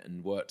I went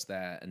and worked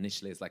there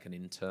initially as like an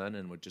intern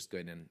and would just go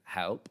in and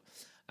help.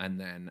 And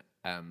then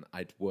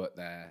I'd work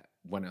there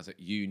when I was at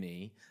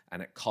uni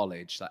and at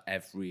college, like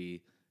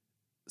every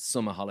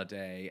summer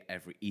holiday,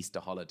 every Easter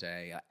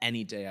holiday,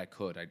 any day I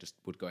could, I just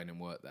would go in and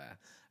work there.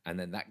 And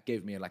then that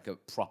gave me like a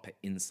proper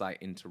insight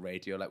into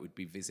radio. Like we'd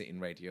be visiting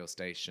radio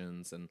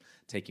stations and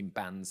taking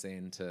bands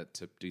in to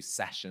do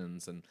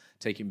sessions and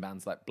taking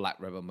bands like Black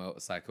Rebel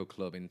Motorcycle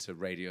Club into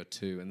Radio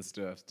 2 and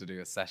stuff to do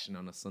a session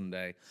on a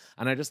Sunday.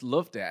 And I just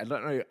loved it. I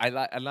don't know.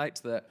 I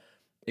liked that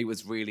it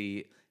was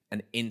really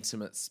an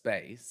intimate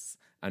space,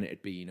 and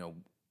it'd be, you know,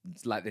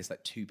 like this,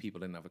 like two people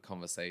didn't have a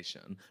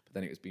conversation, but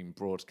then it was being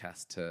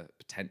broadcast to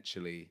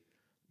potentially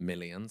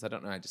millions. I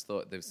don't know. I just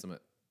thought there was something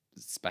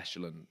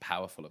special and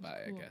powerful about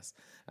it, I guess.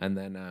 And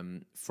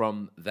then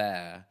from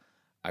there,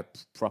 I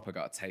proper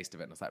got a taste of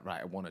it, and I was like,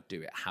 right, I want to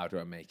do it. How do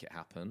I make it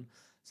happen?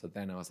 So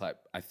then I was like,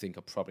 I think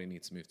I probably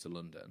need to move to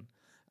London.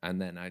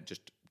 And then I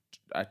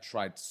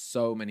tried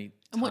so many times.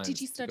 And what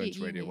did you study to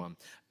go at to Radio uni? 1.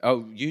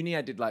 Oh, uni,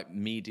 I did like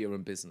media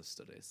and business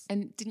studies.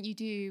 And didn't you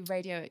do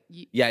radio?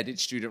 Yeah, I did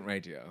student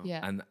radio. Yeah.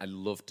 And I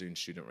loved doing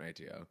student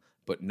radio,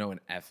 but no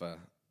one ever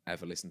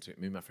listened to it.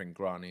 Me and my friend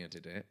Grania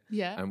did it.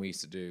 Yeah. And we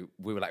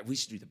were like, we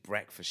should do the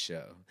breakfast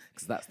show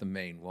because that's the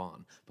main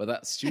one. But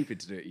that's stupid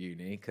to do at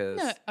uni because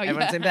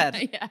everyone's in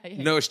bed. Yeah.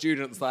 No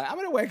students like, I'm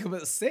going to wake up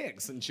at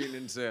 6 and tune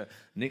into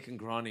Nick and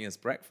Grania's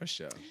breakfast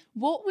show.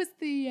 What was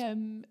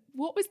the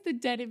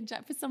denim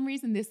jacket? For some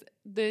reason,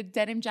 the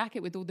denim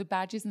jacket with all the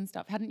badges and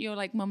stuff. Hadn't your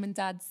like mum and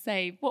dad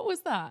say, what was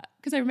that?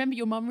 Because I remember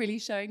your mum really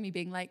showing me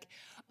being like,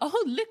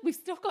 oh, look, we've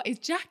still got his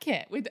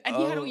jacket. And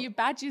you had all your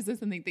badges or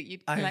something that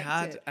you'd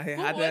collected. I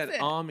had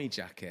an army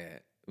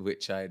jacket,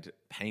 which I'd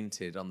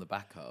painted on the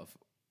back of.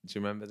 Do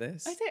you remember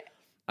this? I did.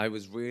 I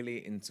was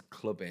really into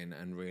clubbing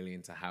and really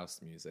into house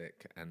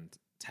music and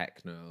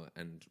techno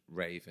and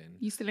raving.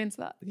 You still into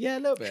that? Yeah,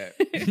 a little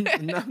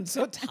bit. No, I'm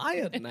so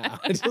tired now.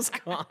 I just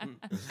can't.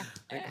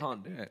 I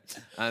can't do it.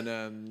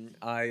 And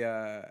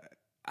I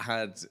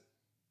had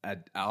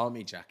an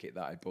army jacket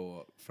that I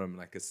bought from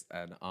like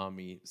an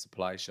army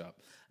supply shop,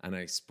 and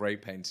I spray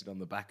painted on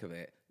the back of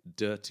it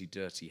dirty,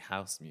 dirty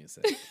house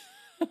music.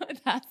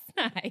 That's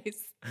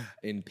nice.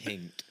 In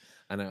pink.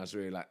 And I was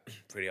really like,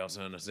 pretty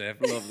alternative,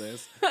 love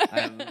this.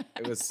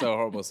 It was so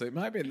horrible. So it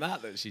might have been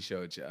that she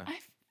showed you.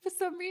 For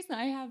some reason,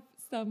 I have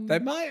some... There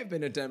might have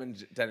been a denim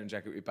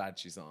jacket with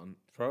badges on.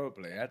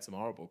 Probably. I had some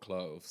horrible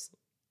clothes.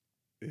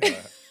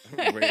 Yeah,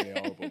 really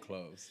horrible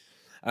clothes.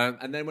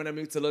 And then when I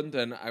moved to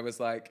London, I was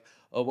like,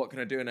 oh, what can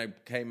I do? And I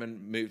came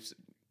and moved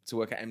to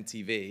work at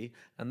MTV.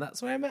 And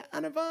that's where I met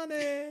Anna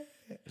Varney.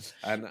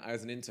 And I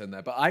was an intern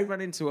there. But I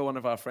ran into one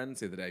of our friends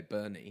the other day,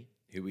 Bernie,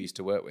 who we used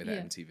to work with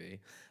at MTV.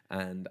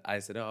 And I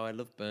said, oh, I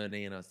love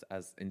Bernie. And I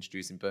was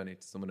introducing Bernie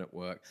to someone at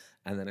work.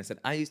 And then I said,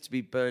 I used to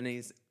be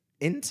Bernie's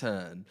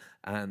intern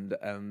and,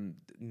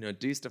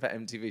 do stuff at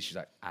MTV. She's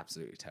like,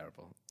 absolutely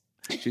terrible.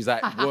 She's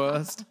like,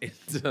 worst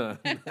intern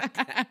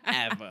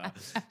ever.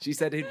 She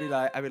said I'd be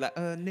like,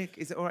 Nick,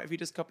 is it all right if you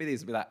just copy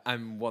these? I'd be like,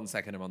 1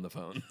 second, I'm on the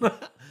phone.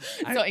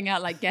 Sorting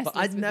out like guest But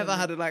I'd never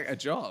had a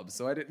job,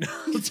 so I didn't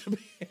know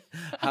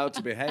how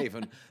to behave.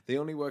 And the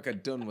only work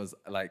I'd done was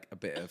like a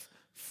bit of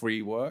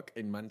free work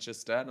in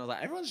Manchester. And I was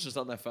like, everyone's just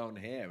on their phone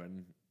here.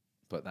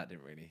 But that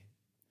didn't really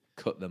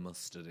cut the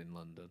mustard in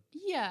London.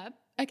 Yeah.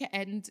 Okay.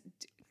 And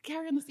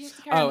carry on the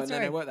story.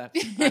 Then I worked there.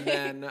 And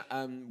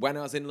then when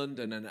I was in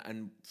London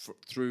and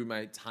through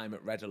my time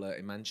at Red Alert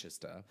in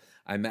Manchester,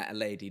 I met a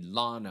lady,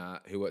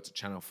 Lana, who worked at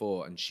Channel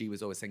 4, and she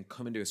was always saying,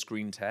 come and do a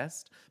screen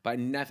test. But I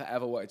never,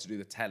 ever wanted to do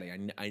the telly.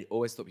 I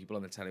always thought people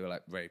on the telly were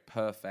like very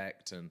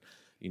perfect and,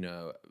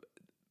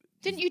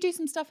 Didn't you do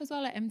some stuff as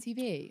well at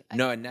MTV?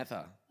 No, I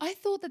never. I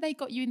thought that they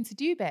got you in to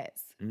do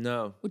bits.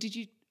 No. Or did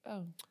you...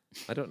 Oh.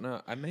 I don't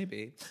know.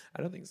 Maybe.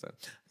 I don't think so.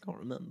 I can't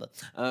remember.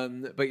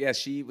 But yeah,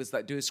 she was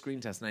like, do a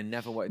screen test, and I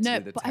never wanted to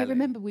do the telly. I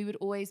remember we would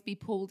always be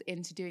pulled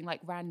into doing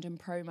like random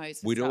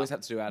promos. We'd always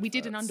have to do adverts. We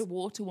did an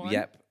underwater one.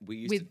 Yep. We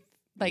used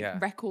to...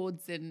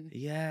 records and...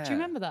 Yeah. Do you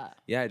remember that?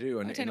 Yeah, I do.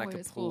 And in like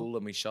a pool, for.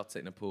 and we shot it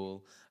in a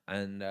pool.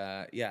 And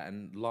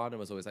and Lana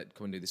was always like,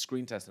 come and do the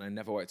screen test, and I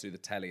never wanted to do the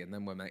telly. And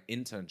then when my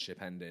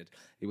internship ended,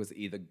 it was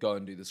either go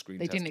and do the screen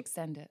test. They didn't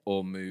extend it.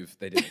 Or move.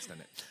 They didn't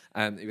extend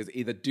it. It was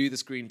either do the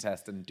screen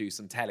test and do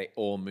some telly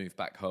or move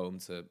back home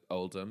to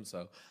Oldham.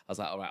 So I was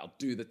like, all right, I'll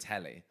do the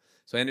telly.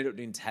 So I ended up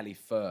doing telly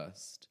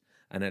first.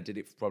 And I did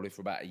it probably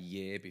for about a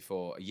year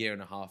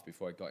and a half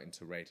before I got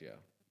into radio.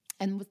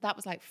 And that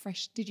was like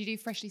fresh. Did you do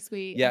Freshly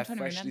Squeezed? Yeah,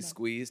 Freshly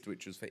Squeezed,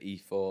 which was for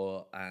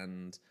E4,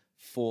 and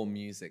 4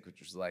 Music, which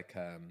was like,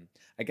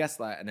 I guess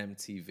like an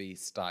MTV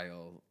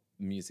style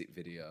music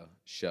video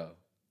show.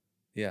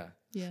 Yeah.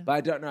 But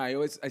I don't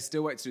know. I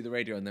still wanted to do the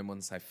radio, and then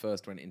once I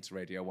first went into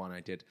Radio 1,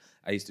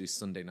 I used to do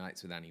Sunday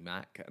nights with Annie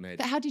Mac.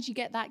 But how did you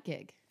get that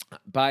gig?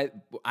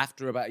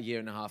 After about a year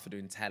and a half of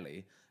doing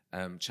telly,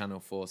 Channel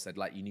 4 said,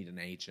 like, you need an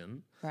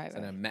agent. Right.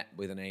 And I met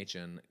with an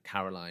agent,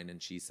 Caroline,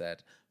 and she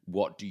said,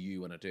 what do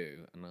you want to do?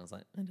 And I was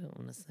like, I don't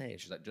want to say.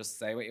 She's like, just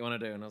say what you want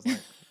to do. And I was like,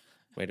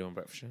 Radio 1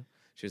 breakfast show.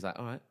 She was like,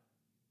 all right,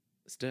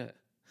 let's do it.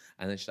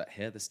 And then she's like,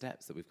 here are the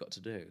steps that we've got to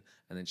do.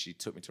 And then she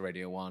took me to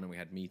Radio 1, and we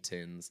had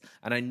meetings.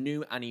 And I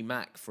knew Annie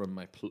Mac from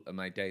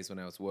my days when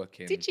I was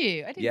working. Did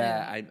you? I didn't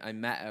know. I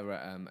met her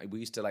at, we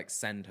used to like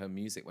send her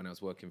music when I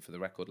was working for the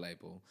record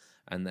label.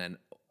 And then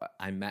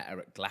I met her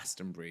at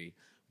Glastonbury.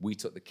 We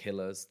took the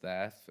Killers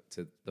there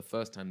to the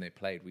first time they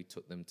played. We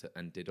took them to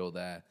and did all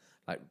their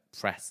like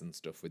press and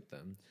stuff with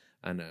them.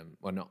 And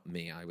well, not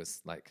me. I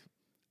was like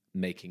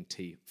making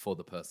tea for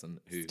the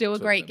person who Still a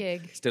great them.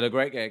 gig. Still a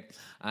great gig.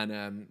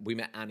 And we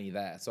met Annie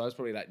there. So I was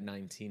probably like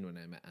 19 when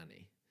I met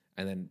Annie.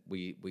 And then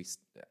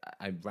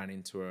I ran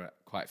into her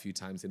quite a few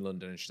times in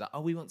London, and she's like,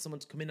 "Oh, we want someone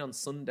to come in on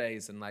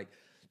Sundays and like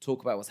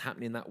talk about what's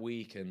happening that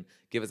week and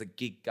give us a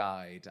gig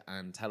guide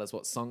and tell us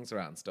what songs are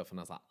out and stuff." And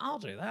I was like, "I'll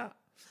do that."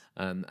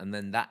 And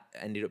then that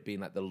ended up being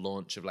like the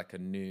launch of like a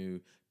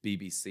new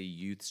BBC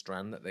youth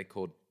strand that they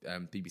called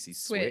BBC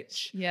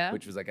Switch,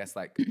 which was, I guess,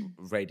 like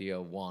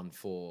Radio 1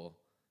 for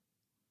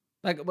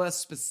like a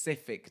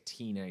specific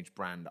teenage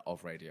brand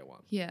of Radio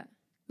 1. Yeah.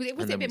 Was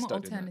it a bit more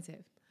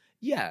alternative?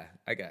 Yeah,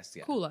 I guess,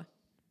 yeah. Cooler.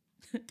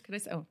 Could I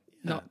say? Oh,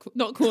 yeah.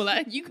 Not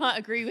cooler. You can't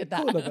agree with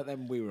that. Cooler, but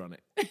then we were on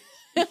it.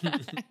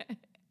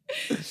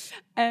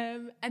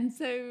 And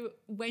so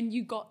when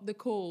you got the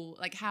call,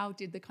 like how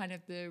did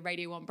the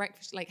Radio 1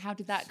 breakfast, like how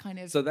did that kind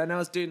of... So then I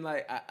was doing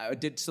like, I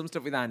did some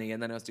stuff with Annie,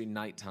 and then I was doing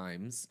night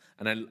times,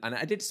 and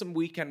I did some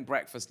weekend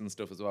breakfast and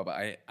stuff as well, but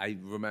I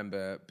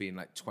remember being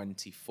like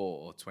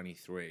 24,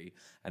 23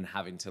 and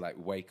having to like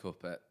wake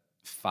up at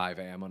 5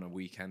 a.m. on a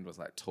weekend was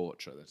like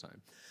torture at the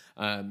time.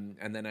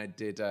 And then I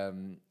did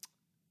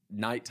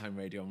nighttime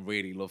radio and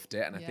really loved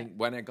it. And I think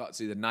when I got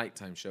to the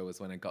nighttime show was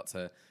when I got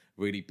to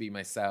really be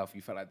myself.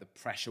 You felt like the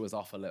pressure was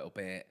off a little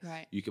bit.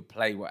 Right. You could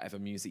play whatever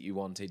music you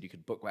wanted. You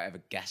could book whatever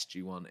guest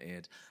you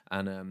wanted.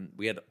 And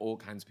we had all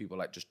kinds of people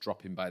like just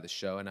dropping by the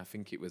show. And I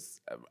think it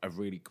was a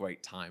really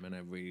great time, and I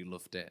really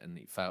loved it. And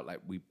it felt like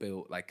we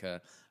built like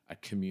a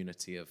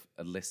community of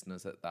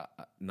listeners at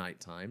night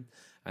time.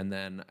 And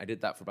then I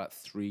did that for about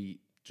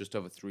just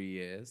over 3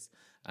 years.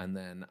 And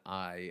then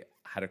I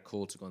had a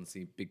call to go and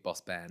see Big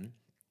Boss Ben.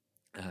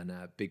 And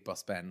Big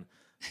Boss Ben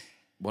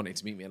wanted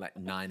to meet me at like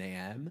 9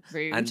 a.m.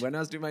 Rude. And when I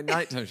was doing my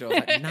nighttime show, I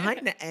was like,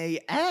 9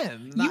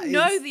 a.m.? You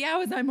know the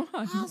hours I'm on.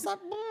 I was like,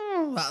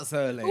 that's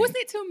early. Or wasn't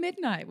it till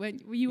midnight? Were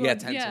you yeah, on?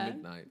 10 till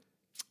midnight.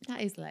 That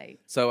is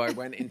late. So I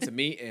went in to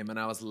meet him, and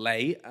I was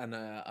late, and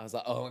I was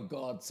like, oh my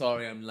God,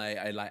 sorry I'm late.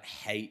 I like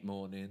hate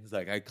mornings.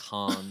 Like I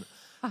can't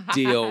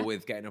deal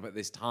with getting up at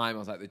this time. I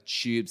was like, the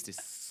tube's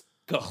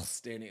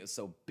disgusting. It was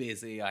so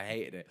busy. I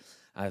hated it.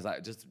 I was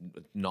like, just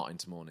not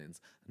into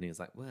mornings. And he was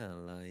like,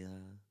 well, I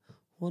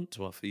want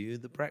to offer you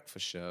the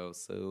breakfast show,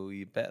 so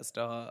you better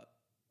start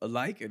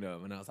liking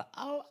them. And I was like,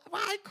 oh,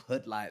 well, I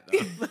could like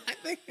them. I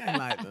think I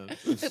like them.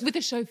 With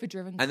a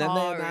chauffeur-driven car. And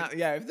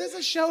then if there's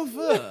a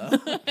chauffeur.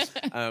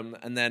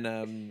 And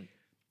then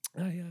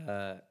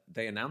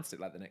they announced it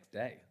like the next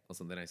day or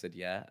something. I said,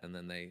 yeah. And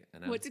then they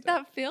announced it. What did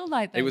that feel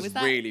like, though? It was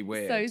really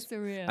weird. So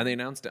surreal. And they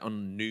announced it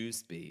on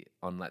Newsbeat,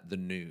 on like the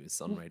news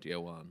on Radio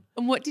 1.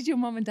 And what did your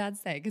mum and dad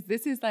say? Because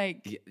this is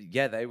like...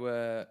 Yeah, they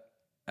were...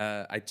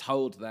 I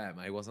told them.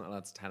 I wasn't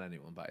allowed to tell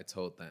anyone, but I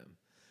told them.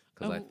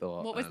 Because I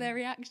thought... What was their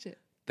reaction?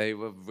 They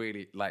were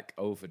really like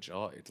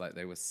overjoyed. Like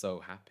they were so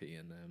happy.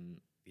 And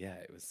yeah,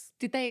 it was...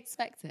 Did they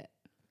expect it?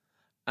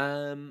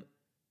 I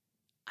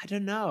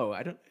don't know.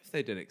 I don't know if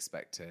they did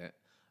expect it.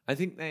 I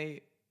think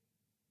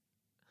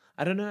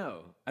I don't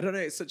know.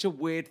 It's such a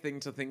weird thing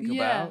to think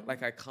about.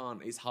 Like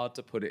it's hard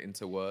to put it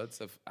into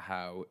words of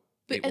how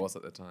it was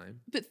at the time.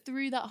 But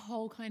through that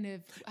whole kind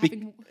of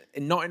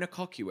not in a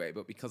cocky way,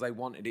 but because I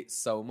wanted it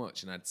so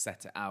much and I'd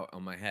set it out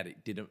on my head,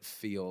 it didn't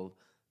feel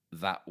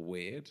that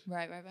weird.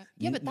 Right.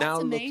 Yeah, but that's now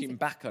amazing. Looking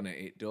back on it,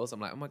 it does. I'm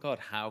like, oh my God,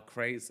 how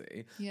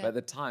crazy. Yeah. But at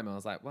the time I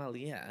was like, well,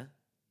 yeah.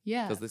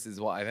 Yeah. Because this is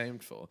what I've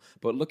aimed for.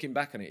 But looking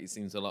back on it, it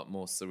seems a lot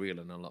more surreal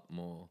and a lot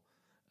more,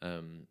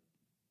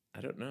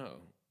 I don't know.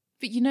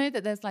 But you know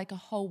that there's like a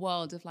whole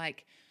world of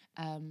like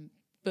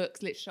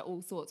books, literature,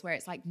 all sorts, where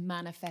it's like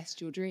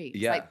manifest your dreams.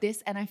 Yeah. Like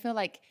this, and I feel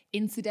like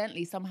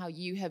incidentally somehow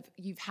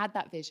you've had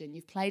that vision,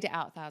 you've played it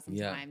out 1,000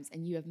 times,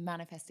 and you have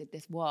manifested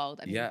this world.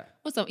 I mean,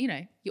 also, you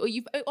know,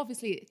 you've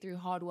obviously through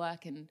hard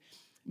work and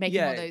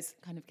making all those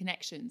kind of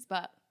connections,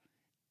 but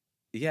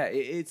yeah,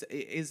 it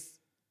is.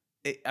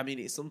 I mean,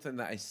 it's something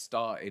that I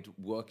started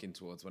working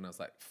towards when I was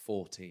like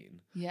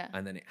 14. Yeah.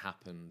 And then it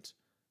happened.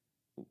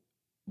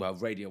 Well,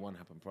 Radio 1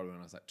 happened probably when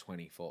I was like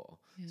 24.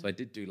 Yeah. So I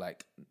did do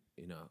like,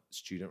 you know,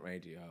 student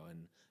radio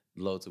and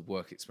loads of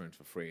work experience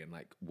for free and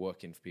like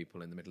working for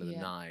people in the middle of the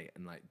night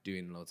and like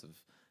doing loads of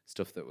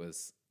stuff that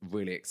was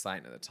really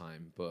exciting at the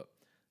time. But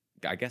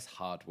I guess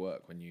hard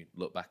work when you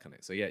look back on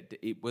it. So yeah,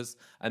 it was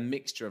a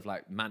mixture of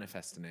like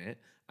manifesting it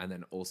and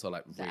then also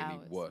like really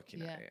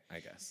working at it, I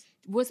guess.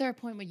 Was there a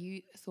point where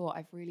you thought,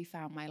 I've really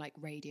found my like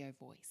radio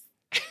voice?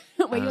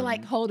 Where you're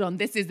like, hold on,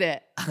 this is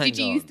it. Did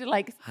you used to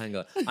like... Hang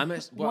on.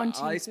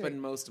 I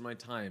spend most of my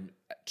time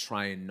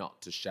trying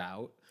not to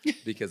shout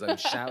because I'm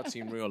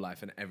shouting in real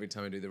life, and every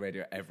time I do the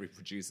radio, every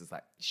producer's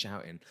like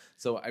shouting.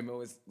 So I'm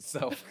always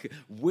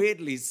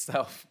weirdly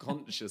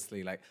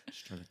self-consciously like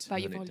just trying to turn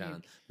it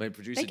down. My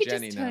producer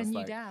Jenny now is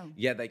like,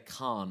 yeah, they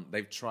can't.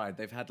 They've tried.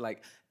 They've had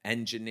like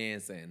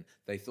engineers in.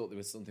 They thought there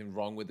was something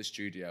wrong with the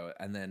studio,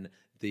 and then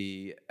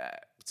the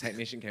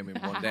technician came in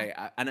one day,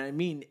 and I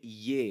mean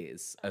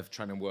years of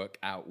trying to work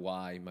out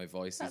why my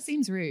voice That is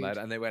seems rude. loud.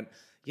 And they went,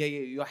 yeah,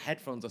 your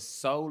headphones are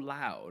so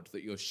loud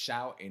that you're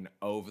shouting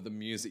over the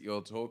music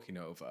you're talking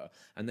over.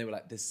 And they were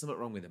like, there's something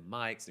wrong with the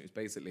mics. And it was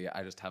basically,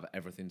 I just have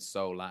everything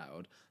so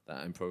loud that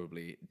I'm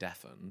probably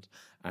deafened.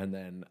 And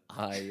then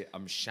I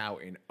am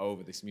shouting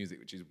over this music,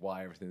 which is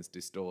why everything's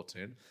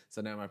distorting.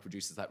 So now my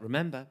producer's like,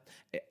 remember,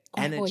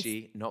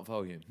 energy, not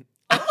volume.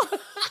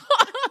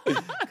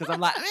 Because I'm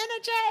like, I'm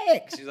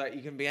energetic. She's like,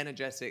 you can be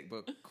energetic,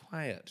 but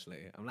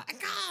quietly. I'm like, I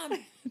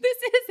can't. This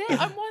is it.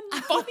 I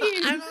want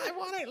volume. I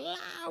want it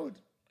loud.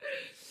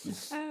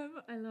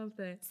 I love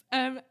this.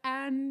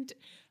 And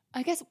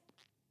I guess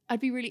I'd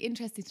be really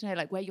interested to know,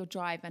 like, where your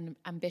drive and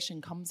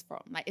ambition comes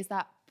from. Like, is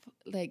that,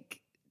 like,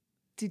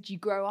 did you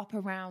grow up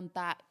around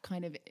that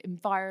kind of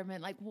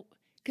environment? Like,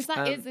 because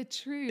that is a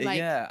true, like...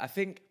 Yeah, I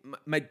think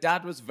my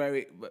dad was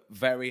very,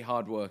 very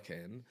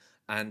hardworking,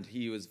 and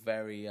he was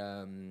very...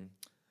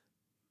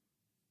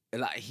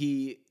 like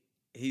he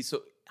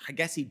sort, I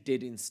guess he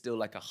did instill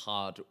like a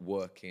hard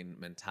working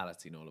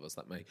mentality in all of us.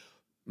 Like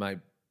my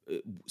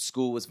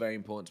school was very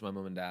important to my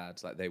mum and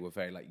dad. Like they were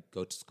very like,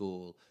 go to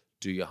school,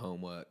 do your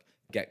homework,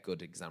 get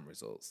good exam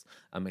results.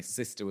 And my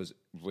sister was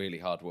really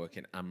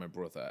hardworking, and my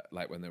brother,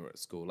 like when they were at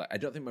school. Like I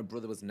don't think my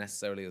brother was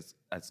necessarily as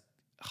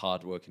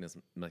hardworking as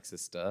my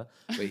sister,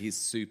 but he's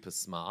super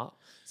smart.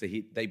 So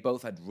they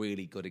both had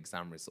really good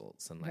exam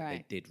results, and like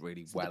they did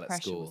really well at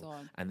school,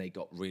 and they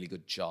got really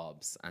good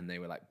jobs, and they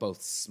were like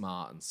both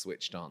smart and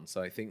switched on.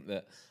 So I think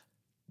that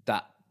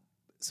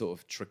sort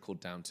of trickled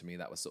down to me.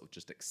 That was sort of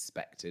just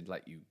expected.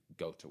 Like you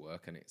go to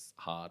work and it's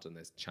hard and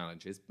there's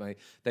challenges. But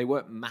they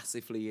weren't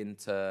massively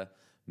into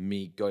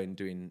me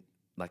doing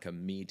like a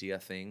media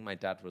thing. My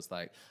dad was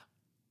like,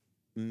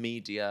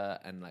 media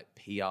and like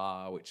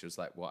PR, which was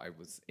like what I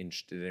was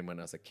interested in when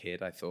I was a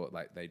kid. I thought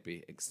like they'd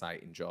be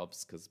exciting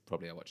jobs because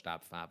probably I watched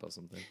Ab Fab or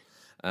something.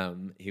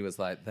 He was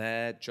like,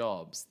 they're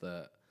jobs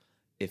that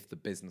if the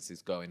business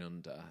is going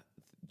under,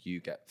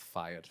 you get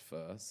fired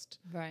first.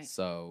 Right.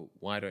 So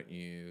why don't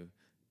you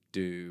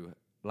do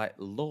like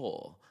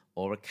law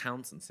or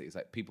accountancy? It's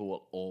like people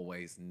will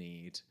always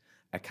need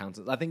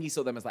accountants. I think he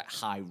saw them as like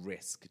high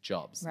risk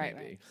jobs,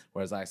 maybe.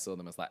 Whereas I saw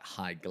them as like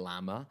high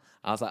glamour.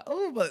 I was like,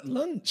 oh, but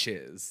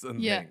lunches and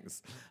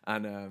things.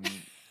 And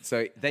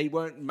so they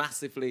weren't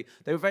massively,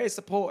 they were very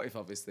supportive,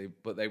 obviously,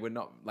 but they were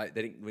not like,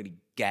 they didn't really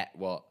get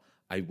what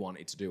I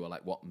wanted to do or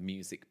like what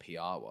music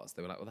PR was.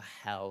 They were like, what the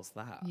hell's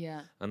that?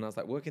 Yeah. And I was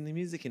like, work in the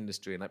music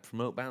industry and like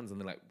promote bands. And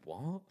they're like,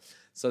 what?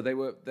 So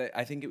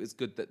I think it was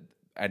good that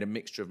I had a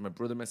mixture of my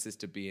brother and my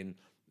sister being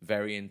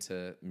very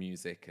into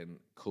music and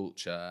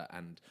culture,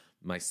 and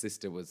my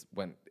sister works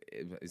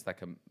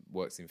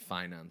in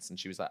finance, and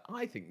she was like,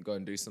 I think go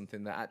and do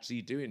something that actually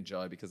you do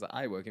enjoy, because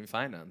I work in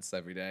finance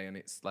every day and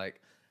it's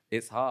like,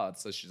 it's hard.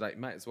 So she's like,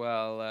 might as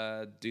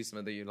well do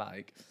something that you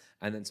like.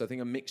 And then so I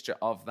think a mixture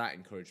of that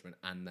encouragement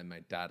and then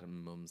my dad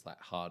and mum's like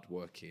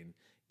hardworking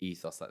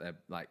ethos, like they're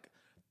like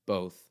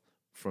both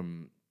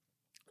from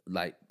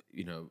like,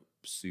 you know,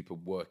 super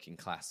working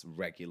class,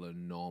 regular,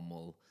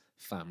 normal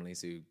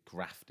families who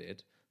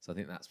grafted. So I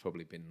think that's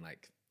probably been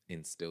like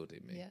instilled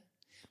in me. Yeah.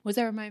 Was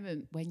there a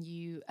moment when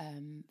you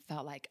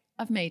felt like,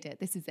 I've made it,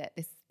 this is it,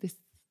 this?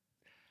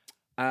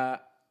 I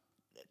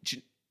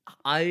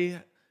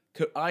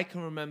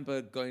can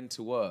remember going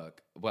to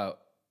work, well,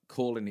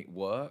 calling it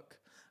work,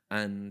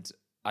 and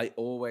I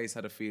always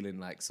had a feeling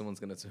like someone's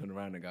going to turn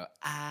around and go,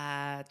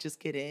 just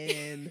get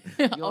in.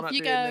 You're not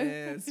doing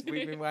this.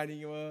 We've been winding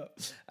you up.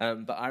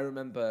 But I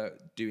remember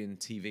doing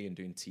TV and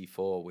doing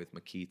T4 with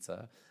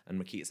Makita, and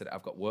Makita said,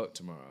 I've got work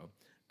tomorrow.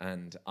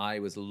 And I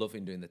was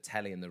loving doing the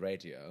telly and the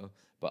radio,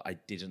 but I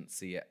didn't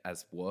see it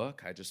as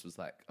work. I just was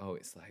like, oh,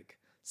 it's like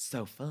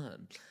so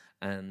fun.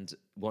 And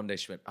one day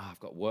she went, I've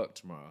got work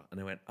tomorrow. And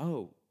I went,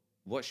 oh,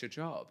 what's your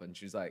job? And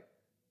she was like,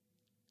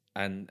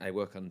 and I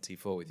work on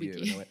T4 with you.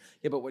 And I went,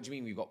 yeah, but what do you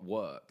mean we've got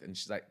work? And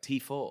she's like,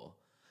 T4.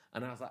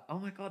 And I was like, oh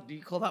my God, do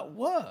you call that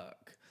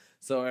work?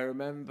 So I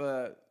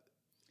remember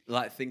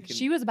like thinking...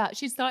 She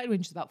started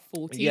when she was about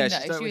 14. Yeah, she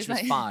started when she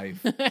was 5.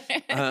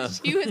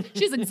 She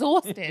was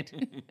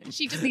exhausted.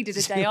 She just needed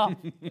a day off.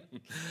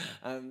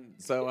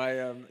 So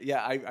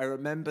I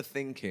remember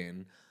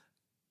thinking,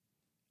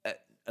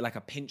 like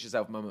a pinch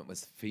yourself moment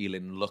was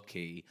feeling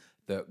lucky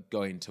that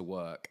going to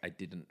work, I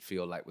didn't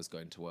feel like was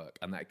going to work,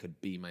 and that I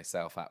could be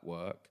myself at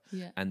work,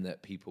 and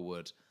that people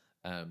would,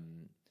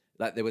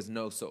 like there was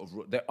no sort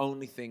of, the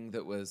only thing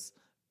that was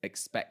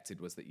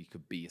expected was that you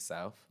could be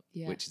yourself,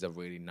 which is a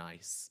really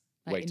nice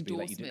way to be.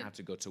 Like you didn't have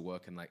to go to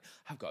work and like,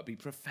 I've got to be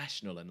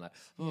professional and like,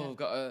 I've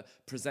got to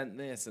present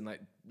this and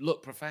like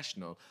look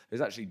professional. It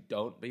was actually,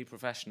 don't be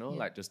professional,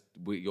 like just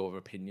your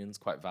opinion's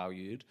quite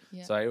valued.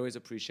 So I always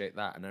appreciate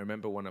that. And I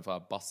remember one of our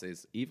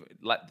bosses, even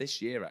like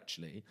this year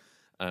actually,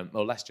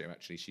 last year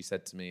actually, she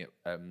said to me,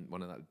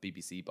 one of the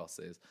BBC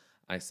bosses,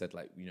 I said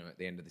like, you know, at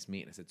the end of this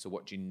meeting, I said, so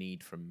what do you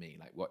need from me?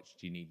 Like, what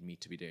do you need me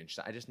to be doing? She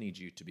said, I just need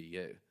you to be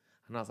you.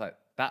 And I was like,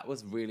 that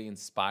was really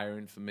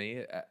inspiring for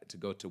me to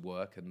go to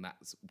work, and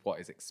that's what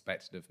is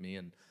expected of me.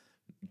 And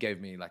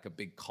gave me like a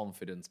big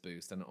confidence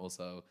boost, and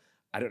also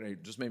I don't know,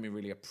 just made me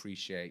really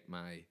appreciate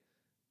my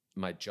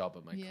job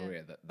and my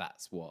career.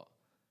 That's what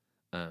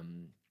I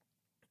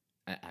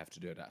have to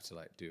do. I have to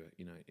like do it.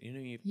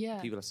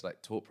 People have to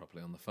like talk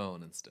properly on the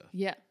phone and stuff.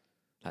 Yeah.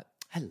 Like,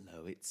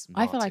 hello, it's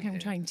I feel like Martin I'm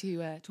here. trying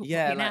to talk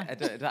Yeah, properly like now. I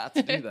don't have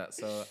to do that.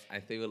 So I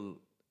feel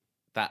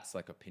that's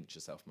like a pinch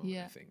yourself moment.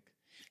 I think.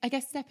 I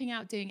guess stepping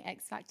out doing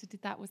X Factor,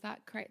 was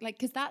that correct? Like,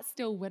 because that's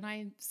still, when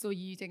I saw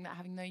you doing that,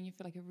 having known you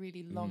for like a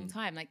really long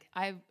time, like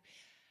I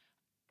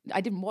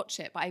didn't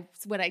watch it, but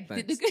when I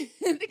did the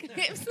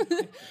clips,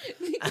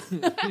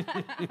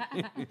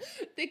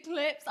 the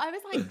clips, I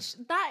was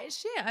like, that is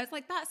shit. I was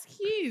like, that's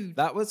huge.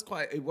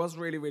 It was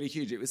really, really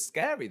huge. It was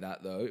scary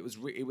though. It was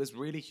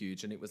really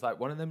huge. And it was like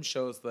one of them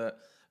shows that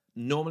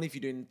normally if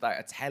you're doing like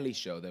a telly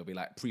show, there'll be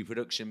like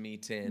pre-production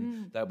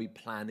meeting, there'll be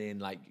planning,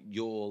 like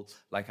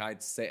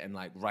I'd sit and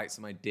like write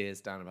some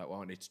ideas down about what I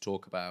wanted to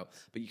talk about,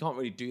 but you can't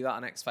really do that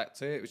on X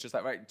Factor. It was just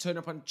like, right, turn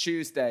up on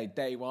Tuesday,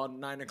 day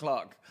 1,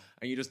 9:00,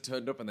 and you just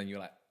turned up and then you're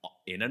like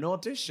in an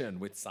audition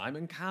with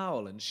Simon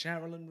Cowell and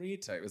Cheryl and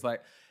Rita. It was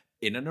like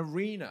in an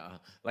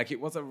arena. Like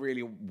it was a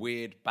really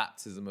weird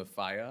baptism of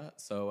fire.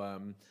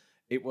 So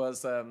it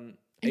was...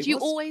 And do you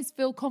always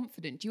feel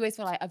confident? Do you always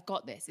feel like, I've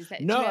got this? Is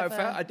that No,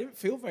 I didn't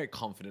feel very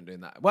confident doing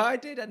that. Well, I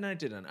did and I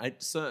didn't.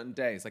 Certain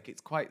days, like it's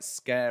quite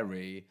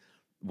scary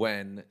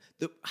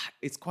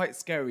it's quite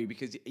scary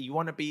because you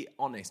want to be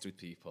honest with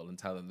people and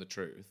tell them the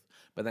truth,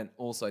 but then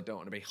also I don't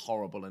want to be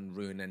horrible and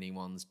ruin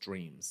anyone's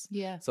dreams.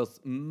 Yeah. So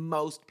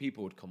most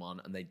people would come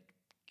on and they'd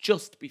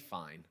just be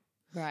fine.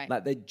 Right.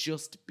 Like they'd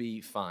just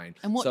be fine.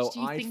 And what so do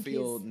you I think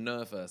feel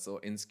nervous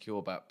or insecure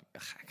about,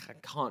 I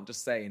can't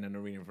just say in an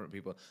arena in front of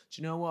people,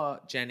 do you know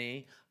what,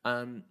 Jenny?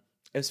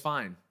 It's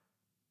fine.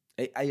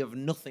 I have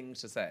nothing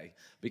to say,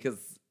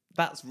 because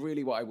that's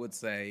really what I would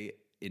say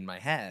in my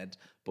head,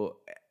 but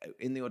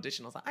in the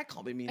audition I was like, I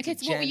can't be mean to Jenny.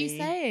 Okay, so what were you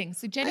saying?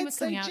 So Jenny was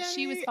coming out,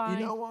 she was fine.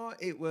 You know what?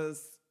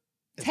 It's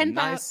 10,000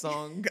 a nice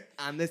song,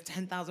 and there's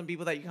 10,000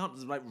 people there. You can't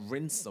just like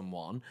rinse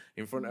someone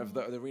in front of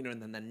the arena,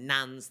 and then the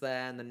nan's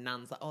there, and the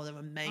nan's like, oh, they're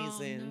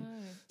amazing. Oh,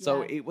 no.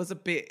 So it was a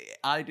bit,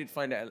 I did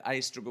find it, I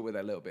struggled with it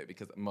a little bit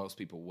because most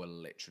people were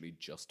literally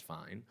just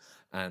fine.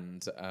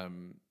 And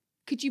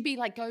could you be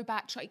like, go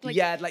back, try, like,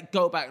 yeah, like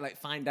go back, like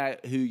find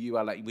out who you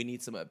are. Like we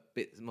need some a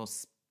bit more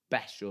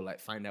special,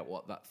 like find out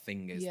what that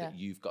thing is that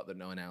you've got that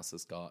no one else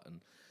has got. And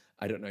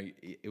I don't know,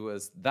 it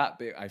was that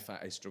bit I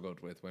struggled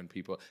with when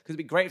people, because it'd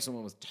be great if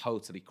someone was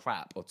totally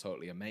crap or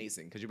totally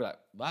amazing, because you'd be like,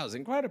 that was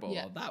incredible,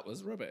 or that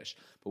was rubbish.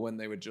 But when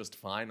they were just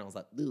fine, I was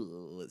like,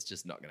 it's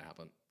just not going to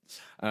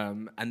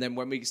happen. And then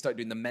when we started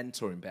doing the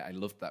mentoring bit, I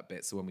loved that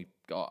bit. So when we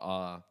got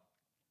our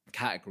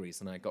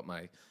categories and I got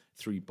my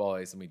 3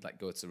 boys and we'd like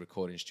go to the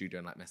recording studio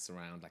and like mess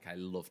around, like I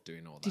loved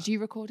doing all that. Did you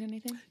record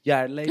anything?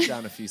 Yeah, I laid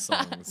down a few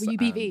songs. Were you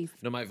BVs?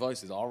 No, my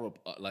voice is horrible,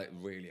 like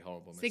really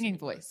horrible. Singing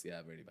voice. Yeah,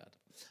 really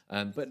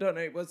bad. But no,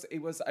 it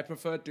was. I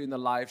preferred doing the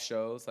live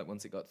shows. Like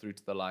once it got through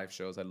to the live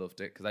shows, I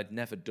loved it because I'd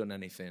never done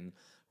anything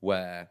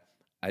where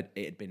it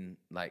had been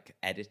like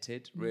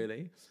edited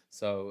really.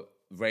 So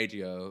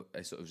radio,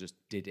 I sort of just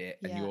did it,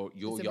 and you're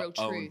your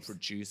own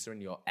producer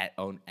and your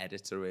own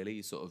editor. Really,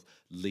 you sort of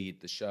lead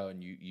the show,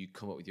 and you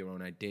come up with your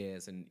own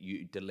ideas and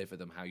you deliver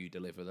them how you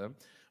deliver them.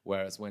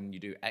 Whereas when you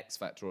do X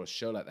Factor or a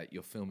show like that,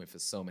 you're filming for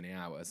so many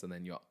hours and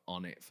then you're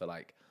on it for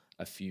like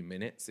a few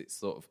minutes. It's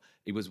sort of,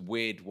 it was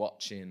weird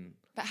watching.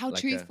 But how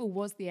like truthful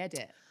was the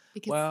edit?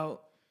 Because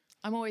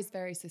I'm always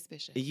very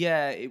suspicious.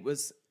 Yeah, it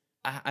was.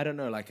 I don't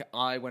know. Like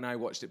when I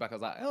watched it back, I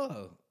was like,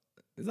 oh,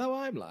 is that what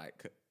I'm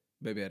like?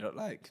 Maybe I don't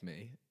like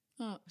me.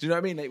 Oh. Do you know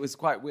what I mean? It was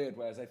quite weird.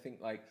 Whereas I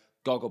think like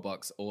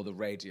Gogglebox or the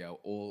radio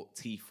or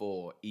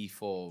T4,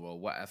 E4 or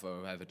whatever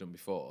I've ever done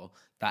before,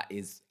 that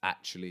is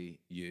actually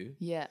you.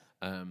 Yeah.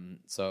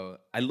 So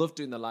I loved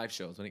doing the live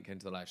shows. When it came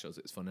to the live shows,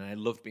 it was fun. And I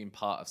loved being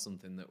part of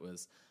something that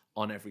was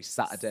on every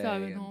Saturday. So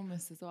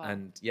enormous as well.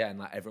 And yeah, and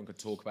like everyone could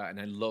talk about it. And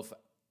I love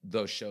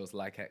those shows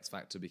like X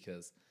Factor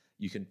because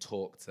you can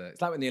talk to,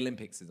 it's like when the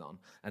Olympics is on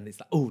and it's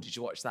like, oh, did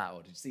you watch that?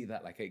 Or did you see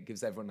that? Like it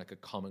gives everyone like a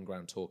common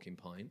ground talking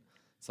point.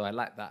 So I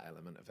like that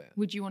element of it.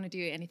 Would you want to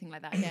do anything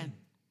like that again?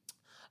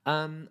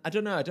 I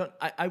don't know.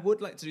 I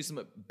would like to do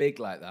something big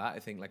like that. I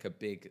think like a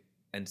big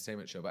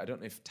entertainment show, but I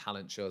don't know if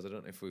talent shows, I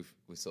don't know if we've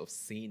sort of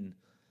seen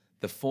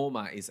the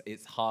format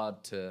it's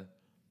hard to,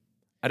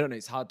 I don't know,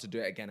 it's hard to do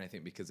it again, I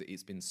think, because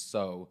it's been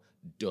so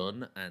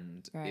done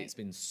and it's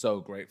been so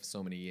great for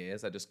so many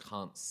years. I just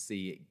can't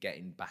see it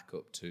getting back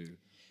up to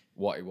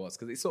what it was,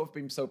 because it's sort of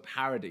been so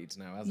parodied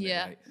now, hasn't it?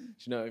 Like, do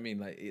you know what I mean?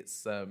 Like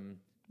it's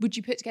would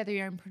you put together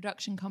your own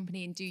production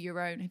company and do your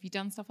own? Have you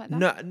done stuff like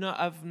that? No,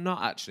 I've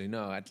not actually.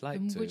 No, I'd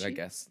like to, I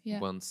guess.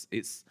 Once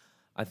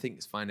I think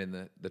it's finding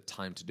the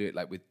time to do it.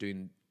 Like with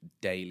doing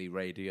daily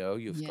radio,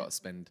 you've got to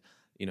spend,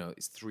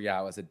 it's 3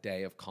 hours a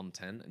day of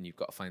content, and you've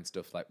got to find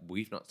stuff like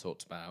we've not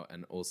talked about,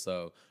 and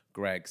also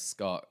Greg,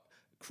 Scott,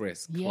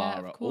 Chris,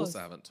 Clara also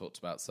haven't talked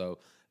about. So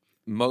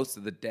most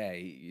of the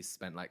day you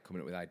spent like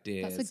coming up with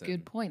ideas. That's a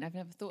good point. I've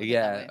never thought of it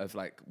Yeah, that way. of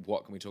like,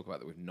 what can we talk about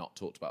that we've not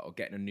talked about, or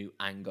getting a new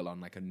angle on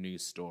like a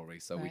news story.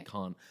 So we Right.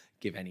 can't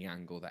give any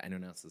angle that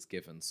anyone else has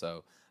given.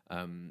 So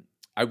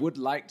I would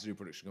like to do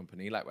production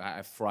company. Like, I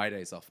have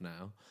Fridays off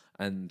now,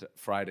 and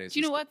Fridays. Do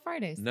you not work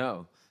Fridays?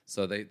 No.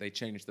 So they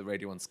changed the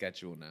Radio 1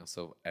 schedule now.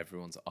 So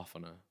everyone's off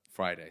on a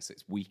Friday. So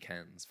it's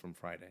weekends from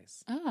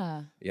Fridays.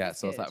 Ah. Yeah, that's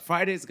so it's good. like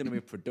Friday's going to be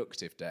a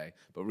productive day,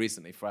 but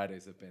recently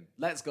Fridays have been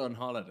let's go on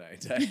holiday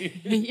day.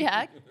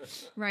 Yeah,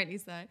 rightly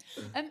so.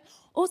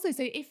 Also,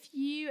 so if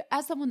you,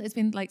 as someone that's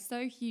been like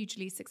so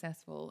hugely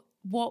successful,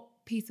 what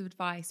piece of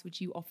advice would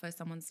you offer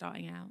someone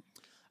starting out?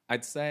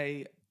 I'd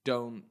say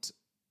don't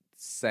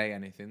say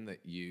anything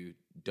that you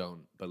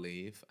don't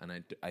believe,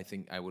 and I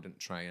think I wouldn't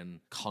try and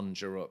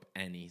conjure up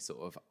any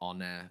sort of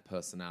on-air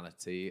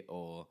personality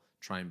or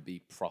try and be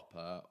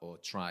proper or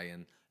try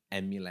and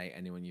emulate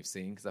anyone you've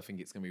seen, because I think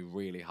it's going to be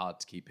really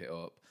hard to keep it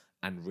up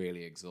and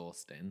really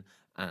exhausting.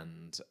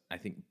 And I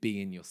think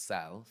being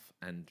yourself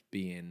and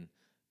being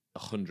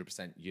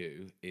 100%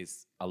 you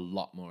is a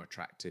lot more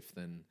attractive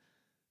than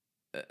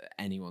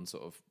anyone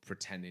sort of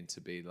pretending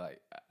to be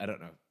like, I don't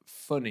know,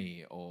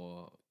 funny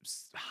or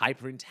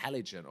hyper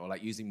intelligent or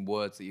like using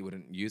words that you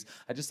wouldn't use.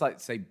 I just like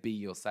to say be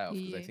yourself,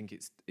 because I think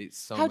it's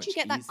so How much do you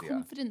get easier. that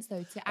confidence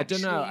though to I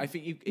actually don't know. I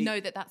think you know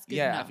that that's good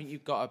yeah, enough? I think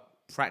you've got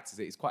to practice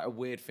it. It's quite a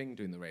weird thing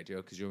doing the radio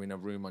because you're in a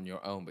room on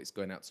your own, but it's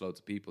going out to loads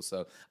of people.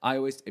 So I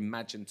always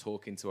imagine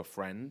talking to a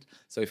friend.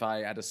 So if I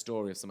had a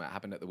story of something that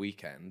happened at the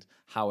weekend,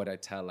 how would I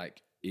tell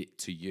like it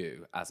to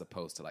you as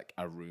opposed to like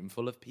a room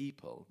full of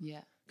people?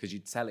 Yeah. Because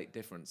you'd tell it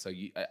different. So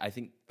I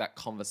think that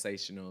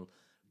conversational,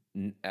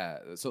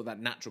 sort of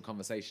that natural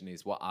conversation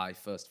is what I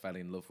first fell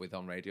in love with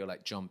on radio.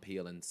 Like John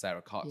Peel and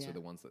Sarah Cox were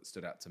the ones that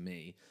stood out to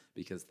me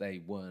because they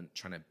weren't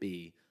trying to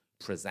be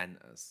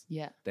presenters.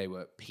 Yeah. They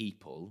were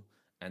people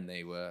and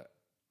they were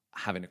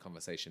having a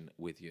conversation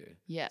with you.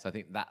 Yeah. So I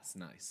think that's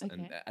nice. Okay.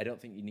 And I don't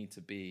think you need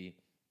to be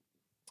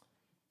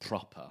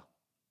proper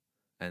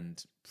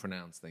and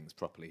pronounce things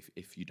properly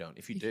if you don't.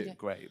 If you do,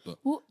 great. But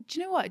well, do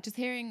you know what? Just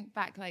hearing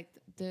back like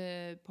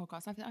the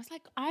podcast, I was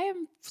like,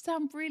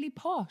 sound really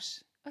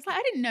posh. I was like,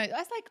 I didn't know. I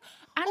was like,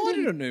 I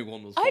didn't know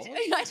one was posh. I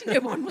didn't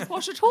know one was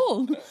posh at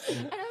all. And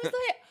I was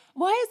like,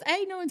 why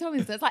is no one told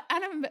me this? It's like,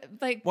 and I'm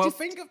like, well, just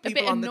think of a bit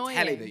people on annoying.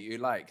 the telly that you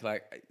like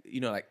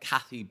you know, like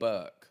Kathy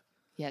Burke.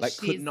 Yeah, like she's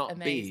could not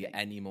amazing. be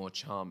any more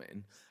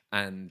charming.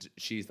 And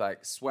she's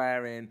like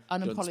swearing,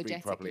 doesn't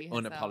speak properly,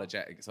 herself.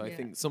 unapologetic. So I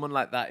think someone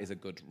like that is a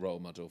good role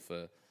model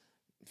for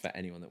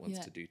anyone that wants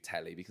to do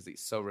telly, because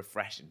it's so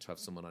refreshing to have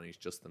someone on who's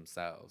just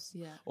themselves.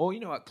 Yeah. Or, you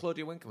know what,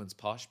 Claudia Winkleman's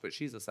posh, but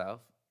she's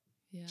herself.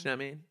 Yeah. Do you know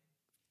what I mean?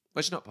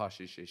 Well, she's not posh,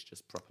 she's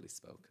just properly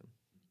spoken.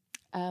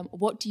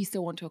 What do you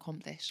still want to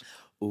accomplish?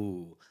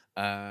 Ooh.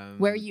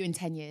 Where are you in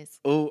 10 years?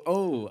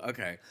 Oh,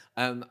 okay.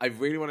 I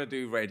really want to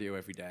do radio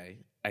every day.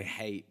 I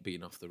hate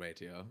being off the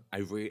radio.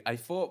 I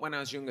thought when I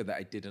was younger that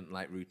I didn't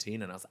like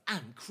routine, and I was like,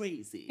 I'm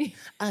crazy.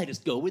 I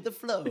just go with the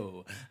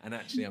flow. And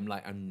actually, I'm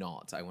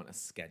not. I want a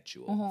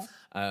schedule.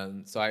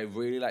 So I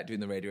really like doing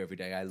the radio every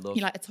day. I love.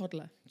 You're like a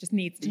toddler. Just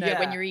needs to know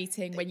when you're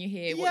eating, when you're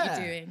here, what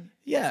you're doing.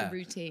 Yeah. It's a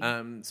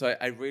routine. So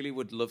I really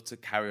would love to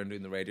carry on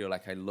doing the radio.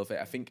 Like, I love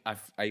it. I think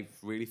I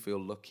really feel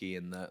lucky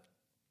in that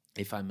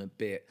if I'm a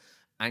bit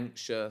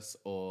anxious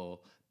or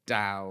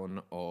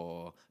down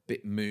or a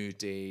bit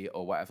moody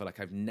or whatever, like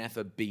I've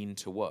never been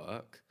to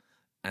work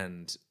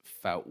and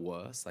felt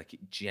worse. Like,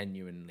 it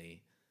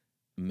genuinely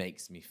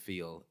makes me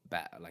feel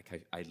better.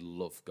 Like I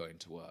love going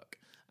to work,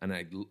 and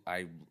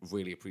I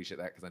really appreciate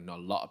that, because I know a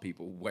lot of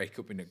people wake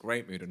up in a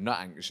great mood and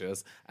not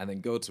anxious and then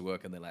go to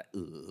work and they're like,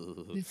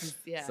 ugh.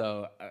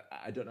 So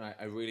I don't know,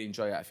 I really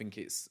enjoy it. I think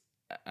it's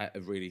a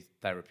really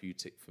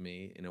therapeutic for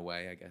me in a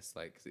way, I guess,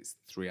 like, 'cause it's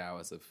 3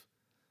 hours of,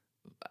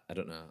 I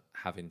don't know,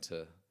 having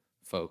to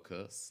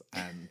focus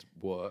and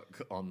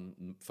work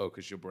on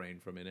focus your brain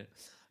for a minute.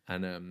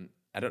 And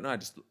I don't know,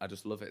 I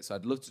just love it. So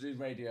I'd love to do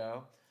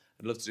radio.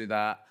 I'd love to do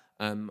that.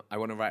 I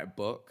want to write a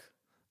book.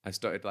 I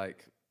started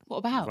what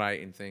about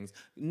writing things?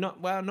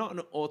 Not an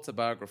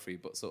autobiography,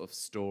 but sort of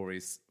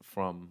stories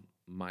from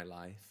my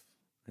life,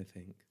 I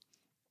think.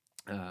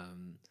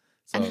 And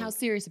how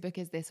serious a book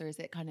is this, or is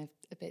it kind of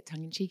a bit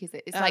tongue in cheek? Is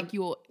it? It's like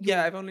you're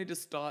yeah. I've only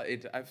just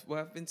started.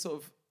 I've been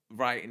sort of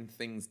writing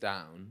things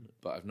down,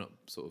 but I've not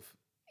sort of.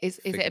 Is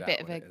it a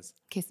bit of a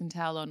kiss and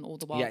tell on all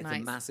the wild nights? Yeah,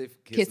 it's a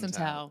massive kiss and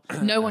tell.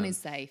 No one is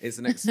safe. It's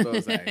an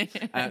expose.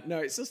 No,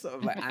 it's just sort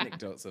of like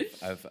anecdotes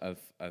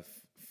of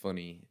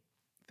funny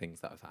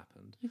things that have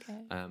happened.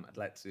 Okay. I'd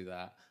like to do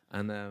that,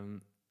 and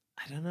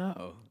I don't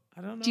know.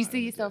 Do you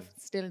see yourself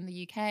still in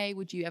the UK?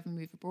 Would you ever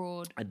move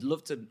abroad? I'd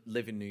love to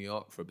live in New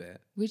York for a bit.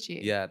 Would you?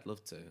 Yeah, I'd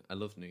love to. I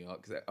love New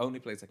York, because it's the only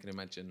place I can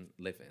imagine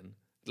living.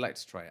 I'd like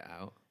to try it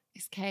out.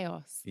 It's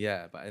chaos.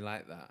 Yeah, but I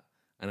like that,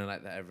 and I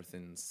like that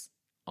everything's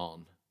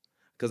on.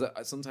 Because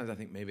sometimes I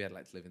think maybe I'd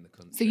like to live in the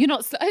country. So you're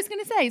not. I was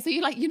going to say. So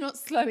you're not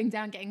slowing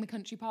down getting the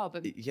country pub.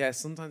 Yeah,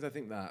 sometimes I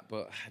think that,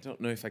 but I don't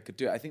know if I could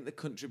do it. I think the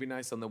country would be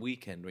nice on the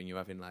weekend when you're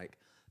having like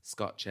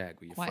Scotch egg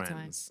with your Quite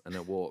friends and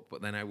a walk.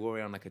 But then I wore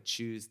it on like a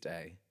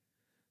Tuesday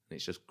and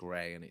it's just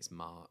grey and it's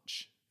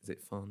March. Is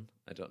it fun?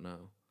 I don't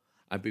know.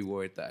 I'd be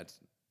worried that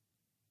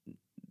I'd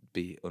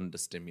be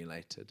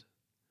understimulated.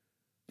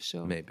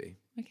 Sure. Maybe.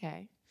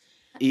 Okay.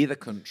 Either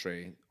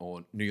country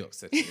or New York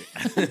City.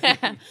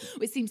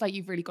 It seems like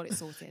you've really got it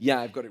sorted. Yeah,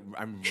 I've got it.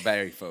 I'm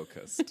very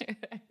focused.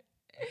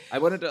 I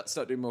want to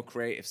start doing more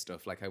creative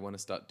stuff. Like I want to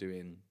start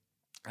doing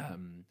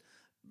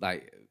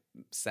like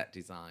set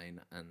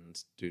design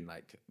and doing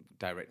like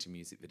directing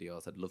music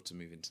videos. I'd love to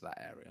move into that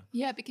area.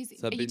 Yeah, because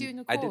So are you doing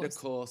a course? I did a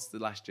course the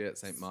last year at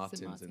St.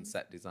 Martin's in Martin's.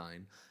 set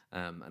design,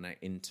 and I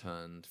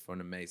interned for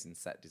an amazing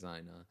set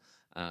designer,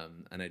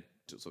 and I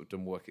sort of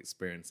done work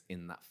experience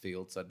in that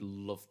field. So I'd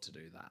love to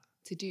do that.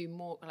 To do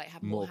more, like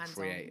have more hands-on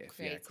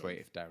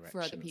creative direction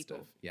for other people.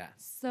 Stuff. Yeah.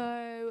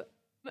 So,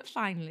 but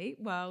finally,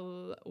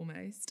 well,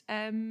 almost.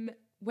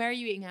 Where are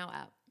you eating out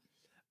at?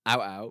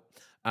 Out.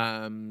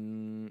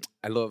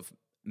 I love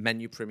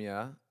Menu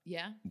Premier.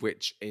 Yeah.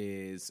 Which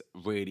is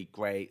really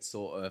great,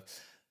 sort of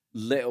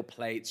little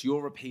plates,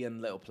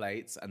 European little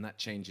plates, and that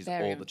changes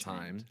Very all the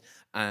time.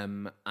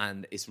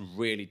 And it's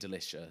really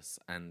delicious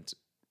and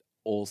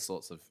all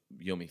sorts of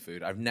yummy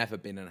food. I've never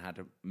been and had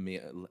a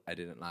meal I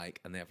didn't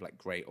like, and they have like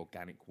great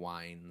organic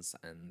wines,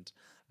 and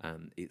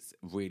it's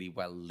really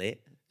well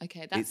lit.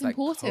 Okay, that's It's, like,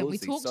 important. We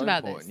cozy, talked so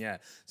about important, this. Yeah,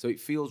 so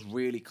it feels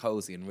really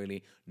cozy and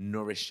really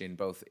nourishing,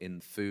 both in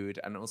food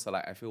and also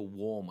like I feel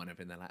warm when I've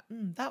been there. Like,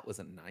 that was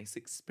a nice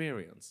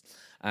experience.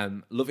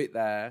 Love it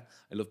there.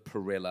 I love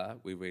Perilla.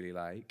 We really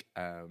like.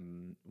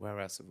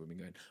 Where else have we been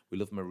going? We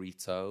love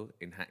Marito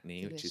in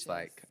Hackney, which is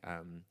like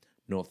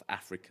North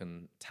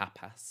African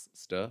tapas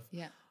stuff.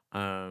 Yeah.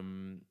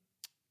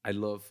 I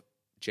love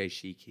Jay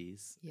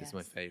Shiki's. Yes. It's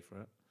my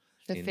favourite.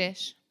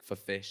 For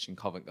fish. In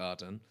Covent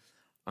Garden.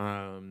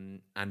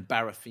 And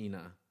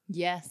Barafina.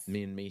 Yes.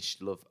 Me and Mish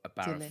love a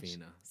Barafina. Delish.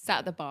 Sat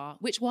at the bar.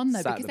 Which one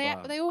though? Sat at Because the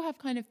bar. they all have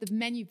kind of, the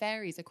menu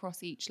varies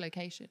across each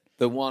location.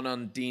 The one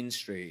on Dean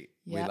Street,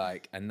 we Yeah.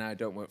 like, and now I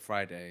don't work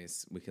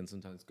Fridays. We can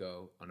sometimes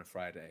go on a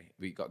Friday.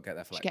 We got to get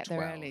there for like Get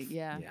 12. there early,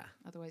 yeah. Yeah.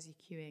 Otherwise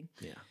you're queuing.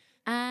 Yeah.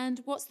 And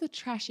what's the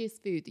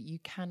trashiest food that you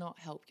cannot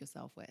help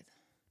yourself with?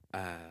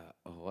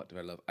 What do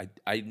I love?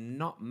 I'm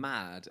not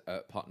mad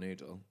at pot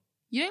noodle.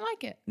 You don't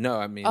like it? No,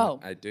 I mean, Oh.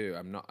 I do.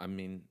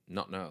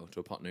 Not no to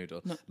a pot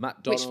noodle. No.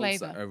 McDonald's,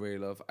 flavour? I really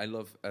love. I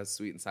love a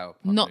sweet and sour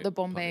pot Not noodle- the pot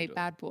Bombay noodle.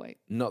 bad boy.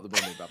 Not the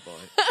Bombay bad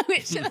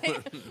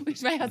boy.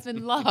 which my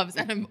husband loves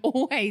and I'm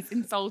always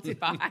insulted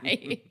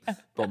by.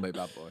 Bombay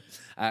bad boy.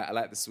 I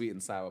like the sweet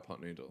and sour pot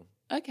noodle.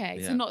 Okay,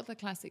 Yeah. so not the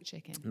classic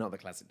chicken. Not the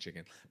classic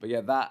chicken. But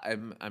yeah, that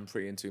I'm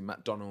pretty into.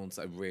 McDonald's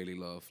I really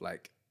love.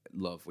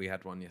 Love. We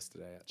had one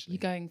yesterday actually.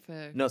 You're going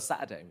for... No,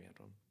 Saturday we had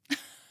one.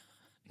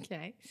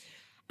 Okay.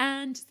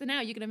 And so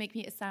now you're going to make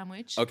me a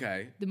sandwich.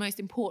 Okay. The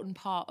most important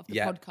part of the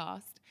Yeah.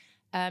 podcast.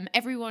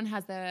 Everyone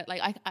has their...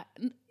 I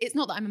it's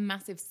not that I'm a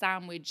massive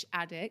sandwich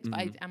addict, but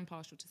I am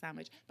partial to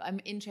sandwich. But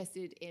I'm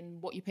interested in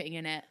what you're putting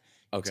in it.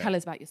 Okay. Tell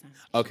us about your sandwich.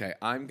 Okay,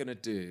 I'm going to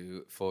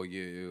do for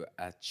you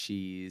a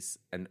cheese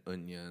and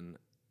onion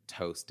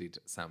toasted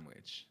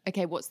sandwich.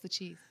 Okay, what's the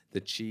cheese? The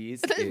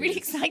cheese I'm is... really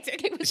excited.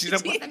 Okay, what's She's the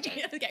like,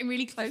 cheese? I'm getting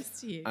really close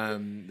to you.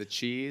 The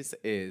cheese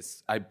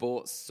is... I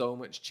bought so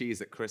much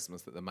cheese at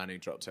Christmas that the man who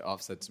dropped it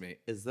off said to me,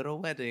 "Is there a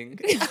wedding?"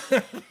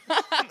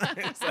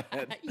 I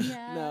said,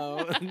 Yeah.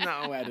 "No,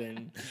 not a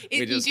wedding."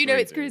 You do know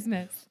it's cruising.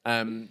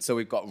 Christmas. So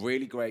we've got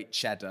really great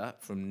cheddar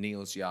from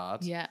Neil's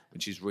Yard, Yeah.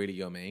 which is really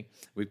yummy.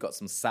 We've got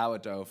some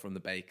sourdough from the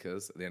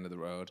bakers at the end of the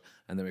road,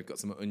 and then we've got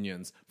some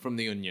onions from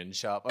the onion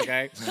shop.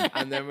 Okay,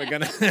 and then we're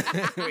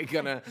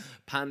gonna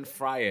pan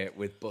fry it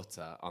with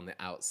butter on the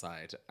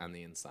outside and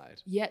the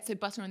inside. Yeah, so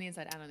butter on the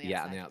inside and on the Yeah,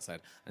 outside. on the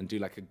outside, and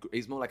do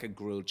it's more like a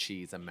grilled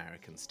cheese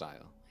American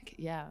style, Okay,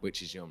 yeah.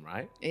 which is yum,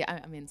 right? Yeah,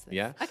 I'm into this.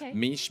 Yeah. Okay.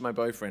 Mish, my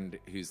boyfriend,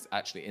 who's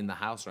actually in the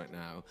house right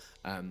now,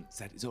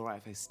 said it's all right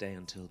if I stay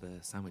until the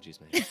sandwich is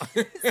made.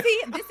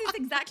 See, this is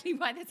exactly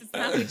why there's a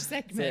sandwich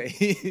segment. So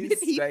he's People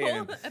staying.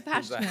 are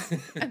passionate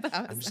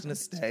about I'm just gonna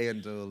stay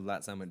until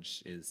that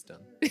sandwich is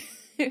done.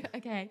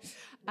 Okay.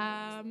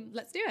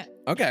 Let's do it.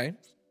 Okay.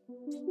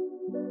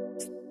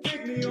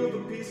 Take me over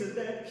a piece of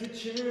that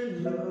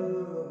kitchen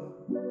love.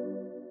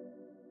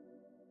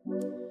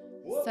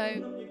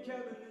 So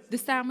the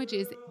sandwich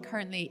is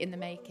currently in the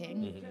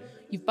making.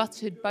 You've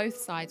buttered both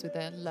sides with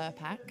a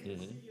Lurpak,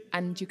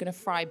 and you're going to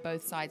fry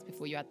both sides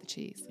before you add the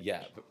cheese.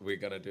 Yeah, but we're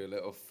gonna do a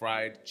little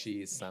fried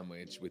cheese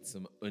sandwich with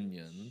some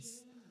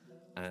onions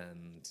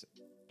and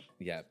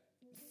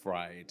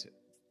fried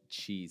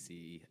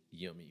cheesy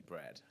yummy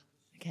bread.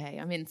 Okay,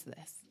 I'm into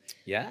this.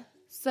 Yeah.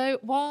 So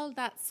while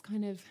that's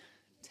kind of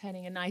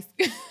turning a nice...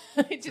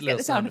 Just get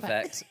the sound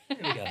effect. Here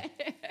we go.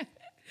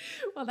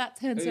 Well, that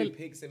turns Ooh, to...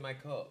 pig's in my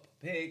cup.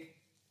 Pig.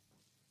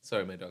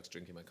 Sorry, my dog's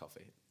drinking my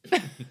coffee.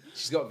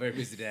 She's got a very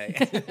busy day.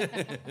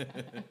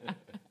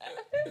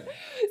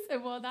 So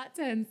while that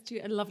turns to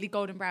a lovely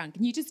golden brown,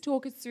 can you just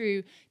talk us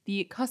through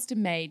the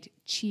custom-made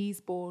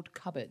cheese board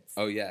cupboards?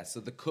 Oh, yeah. So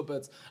the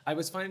cupboards, I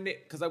was finding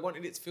it, because I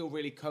wanted it to feel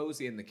really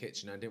cozy in the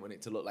kitchen. I didn't want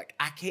it to look like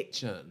a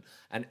kitchen.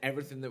 And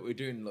everything that we're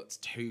doing looks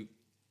too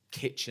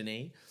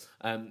kitcheny.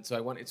 So I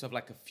wanted to have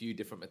like a few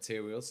different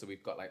materials. So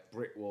we've got like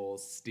brick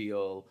walls,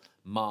 steel,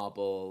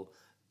 marble,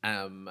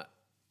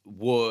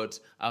 wood.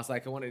 I was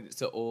like, I wanted it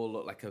to all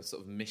look like a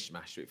sort of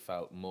mishmash. It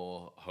felt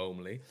more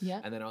homely.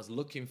 Yeah. And then I was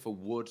looking for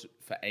wood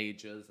for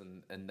ages,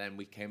 and then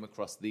we came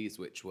across these,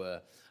 which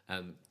were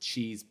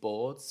cheese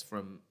boards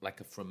from like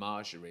a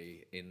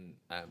fromagerie in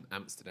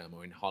Amsterdam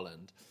or in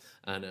Holland,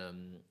 and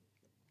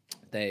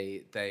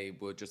they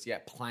were just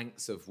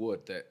planks of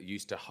wood that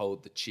used to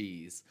hold the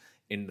cheese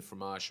in the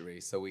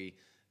fromagerie. So we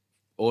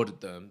ordered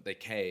them, they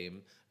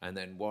came, and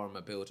then Warren,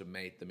 my builder,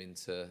 made them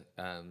into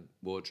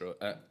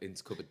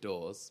into cupboard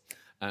doors.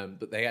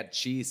 But they had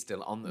cheese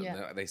still on them.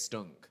 Yeah. They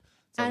stunk.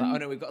 So I was like, oh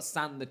no, we've got to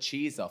sand the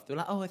cheese off. They were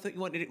like, oh, I thought you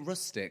wanted it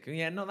rustic.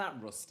 Yeah, not that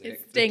rustic.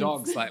 It The stinks.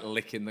 dog's like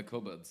licking the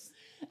cupboards.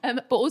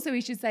 But also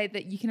we should say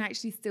that you can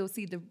actually still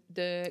see the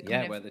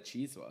kind of, where the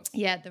cheese was.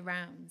 Yeah, the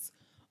rounds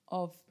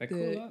of They're the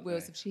cool, aren't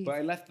wheels they? of cheese. But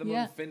I left them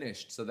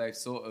unfinished, so they've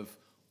sort of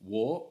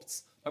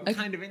warped. I'm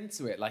kind of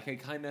into it. Like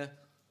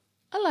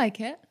I like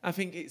it. I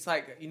think it's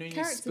like, you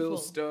spill Characterful.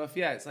 stuff.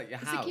 Yeah, it's like your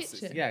house. a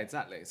kitchen. Yeah,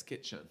 exactly. It's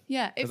kitchen.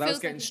 Yeah, it Because I was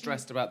feels getting like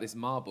stressed about this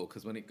marble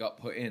because when it got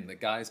put in, the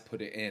guys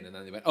put it in and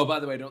then they went, oh,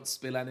 by the way, don't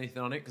spill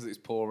anything on it because it's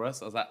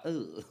porous. I was like,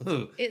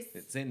 oh,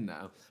 it's in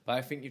now. But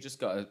I think you just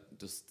got to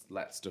just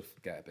let stuff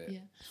get a bit. Yeah.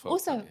 fucked,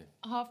 Also, don't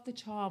you? half the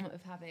charm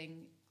of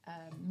having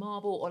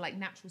marble or like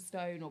natural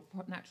stone or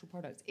natural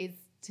products is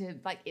to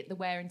like the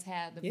wear and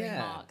tear, the ring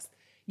marks.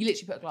 You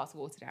literally put a glass of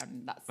water down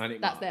and that's there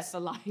marks. for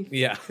life.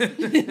 Yeah.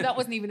 That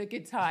wasn't even a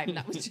good time.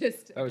 That was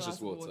just That was just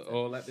water.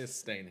 Or like this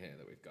stain here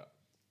that we've got.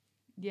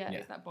 Yeah,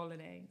 it's that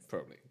bolognese.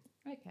 Probably.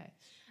 Okay.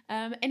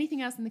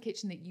 Anything else in the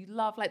kitchen that you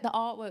love? Like the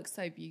artwork's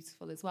so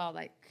beautiful as well.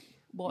 Like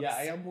what's... Yeah,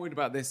 I am worried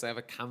about this. I have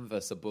a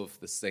canvas above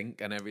the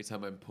sink, and every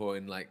time I'm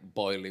pouring like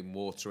boiling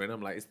water in,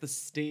 I'm like, is the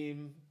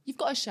steam You've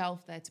got a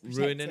shelf there to protect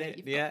ruining it.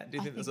 it? Yeah. Do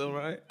you think that's all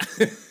right?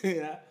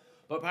 Yeah.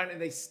 But apparently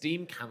they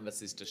steam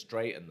canvases to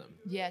straighten them.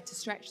 Yeah, to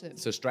stretch them.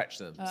 To stretch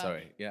them,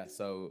 sorry. Yeah,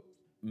 so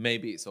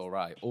maybe it's all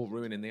right. Or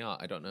ruining the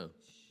art, I don't know.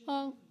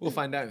 Well, We'll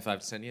find out in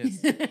 5 to 10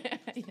 years.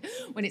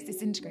 when it's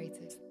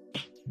disintegrated.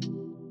 You're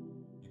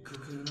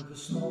cooking up a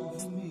storm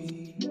for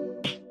me.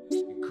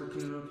 You're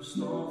cooking up a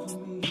storm for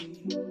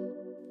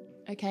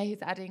me. Okay,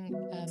 he's adding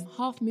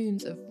half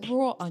moons of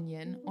raw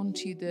onion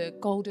onto the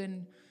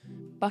golden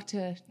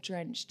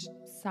butter-drenched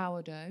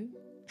sourdough.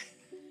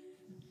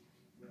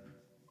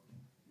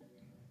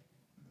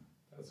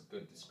 That's a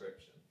good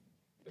description.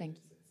 Thank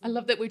you. I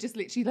love that we're just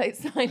literally like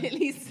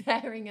silently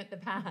staring at the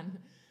pan.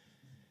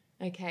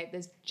 Okay,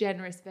 there's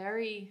generous,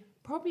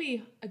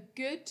 probably a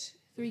good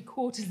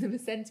 3/4 of a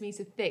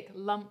centimetre thick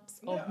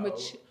lumps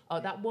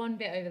of that one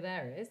bit over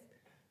there is.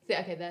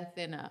 Okay, they're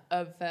thinner,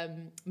 of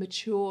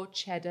mature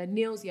cheddar,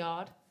 Neal's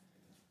Yard.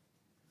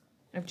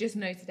 I've just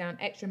noted down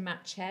extra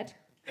matte ched.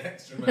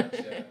 Extra much,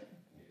 yeah.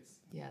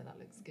 Yeah, that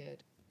looks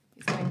good.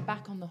 It's going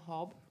back on the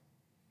hob.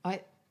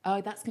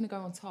 That's going to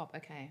go on top.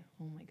 Okay.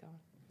 Oh my God.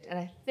 And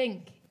I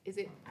think, is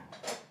it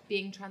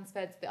being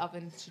transferred to the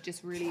oven to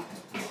just really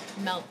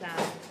melt down?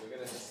 We're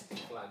going to just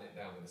flatten it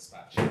down with a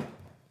spatula.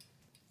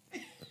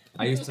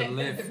 I used to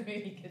live. That's a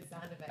really good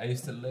sound effect. I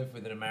used to live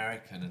with an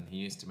American, and he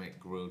used to make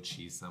grilled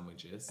cheese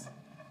sandwiches.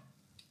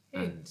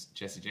 Who? And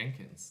Jesse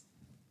Jenkins.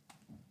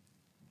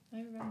 I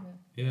remember.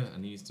 Yeah,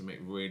 and he used to make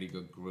really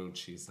good grilled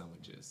cheese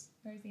sandwiches.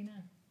 Where is he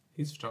now?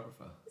 He's a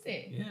photographer. Is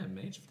he? Yeah,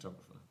 major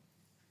photographer.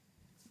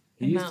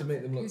 And He used now- to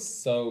make them look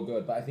so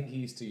good, but I think he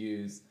used to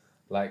use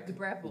like The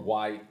bread ball.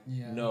 white.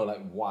 No,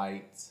 like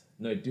white.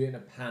 No, do it in a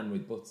pan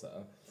with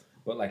butter.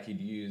 But like he'd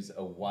use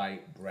a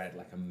white bread,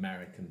 like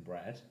American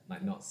bread,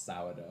 like not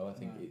sourdough. I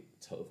think it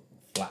sort of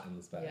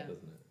flattens better,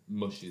 doesn't it?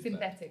 Mushes better.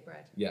 Synthetic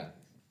bread. Yeah.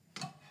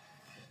 That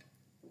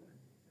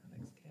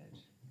looks good.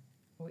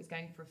 Oh, it's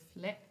going for a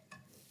flip.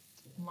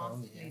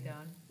 Masterfully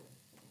done.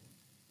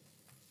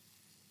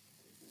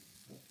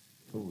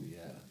 Oh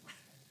yeah.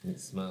 It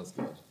smells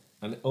good.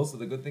 And also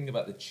the good thing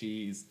about the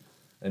cheese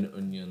and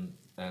onion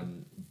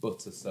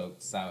butter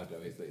soaked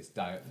sourdough is that it's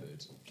diet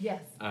food.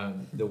 Yes.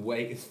 The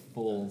way it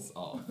falls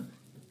off.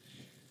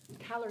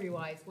 Calorie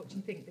wise, what do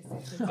you think this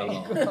is? A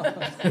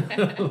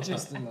lot.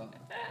 Just a lot.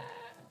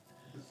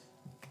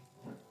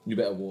 You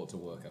better walk to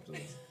work after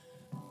this.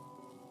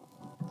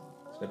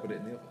 Should I put it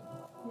in the oven?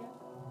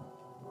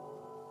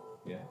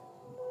 Yeah. Yeah.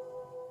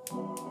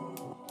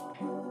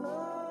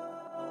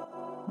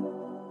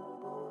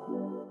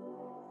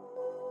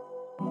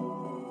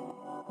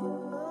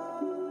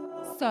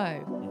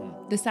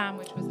 So, the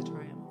sandwich was a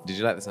triumph. Did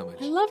you like the sandwich?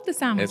 I love the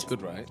sandwich. It's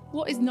good, right?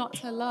 What is not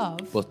to love?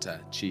 Butter,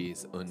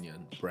 cheese,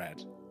 onion,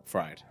 bread,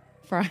 fried.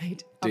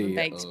 Fried, oven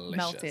baked,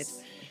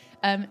 Delicious.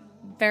 melted.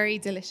 Very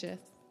delicious.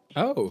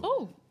 Oh.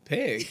 Oh,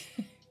 Pig.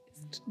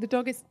 the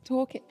dog is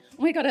talking.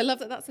 Oh my God, I love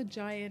that. That's a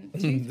giant The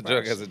toothbrush.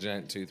 dog has a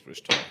giant toothbrush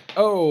toy.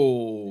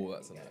 Oh,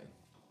 that's annoying.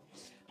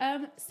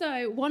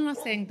 So one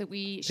last thing that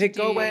we should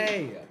Go do.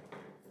 away.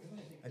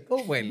 Go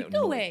away, little Go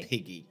naughty away.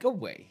 piggy. Go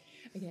away.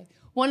 Okay.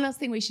 One last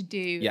thing we should do.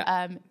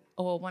 Yeah.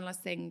 Or one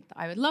last thing that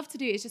I would love to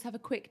do is just have a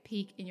quick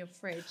peek in your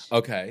fridge.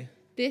 Okay.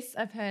 This,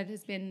 I've heard,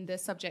 has been the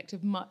subject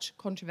of much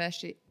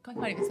controversy. I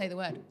can't even say the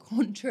word.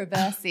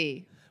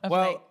 Controversy.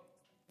 Well,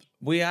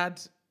 we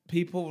had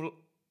people...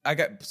 I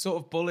get sort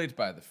of bullied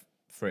by the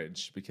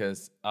fridge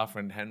because our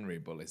friend Henry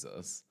bullies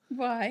us.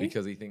 Why?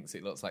 Because he thinks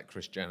it looks like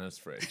Kris Jenner's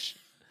fridge.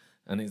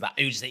 And he's like,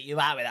 who's that you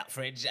are with that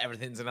fridge?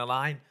 Everything's in a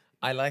line.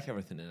 I like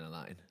everything in a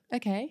line.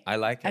 Okay. I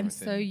like And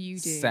everything. so you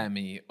do.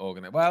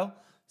 Semi-organized. Well,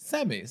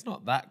 semi. It's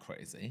not that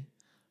crazy,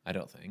 I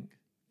don't think.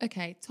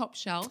 Okay, top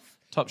shelf.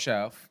 Top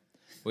shelf.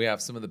 We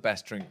have some of the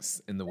best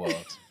drinks in the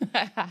world.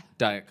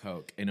 Diet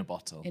Coke in a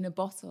bottle. In a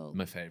bottle.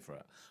 My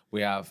favourite.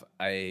 We have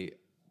a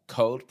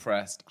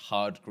cold-pressed,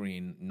 hard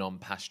green,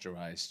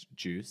 non-pasteurised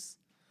juice.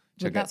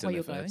 Well, that's why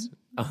you're delivered. going.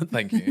 Oh,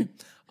 thank you.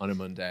 On a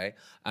Monday.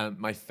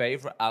 My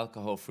favourite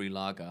alcohol-free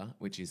lager,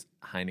 which is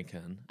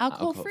Heineken.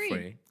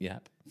 Alcohol-free?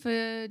 Yep.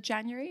 For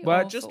January?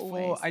 Well, or just for for,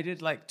 always? I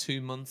did like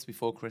 2 months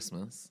before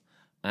Christmas.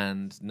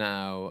 And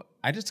now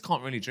I just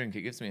can't really drink.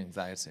 It gives me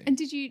anxiety. And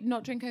did you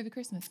not drink over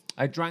Christmas?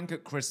 I drank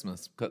at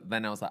Christmas, but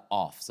then I was like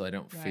off, so I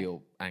don't Right.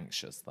 feel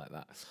anxious like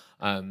that.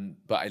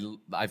 But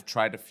I've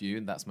tried a few,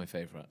 and that's my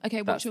favourite. Okay,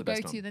 That's what's your the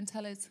best go-to one. then?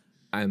 Tell us.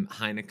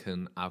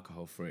 Heineken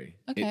alcohol free.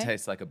 Okay. It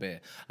tastes like a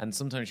beer, and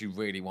sometimes you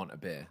really want a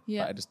beer,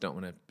 Yeah. but I just don't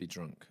want to be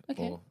drunk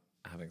Okay. or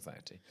have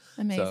anxiety.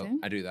 Amazing. So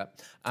I do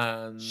that.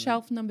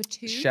 Shelf number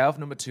 2. Shelf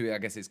number 2, I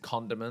guess, is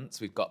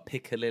condiments. We've got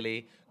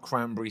piccalilli,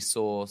 cranberry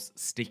sauce,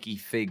 sticky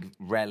fig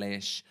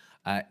relish,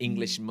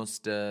 English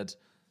mustard,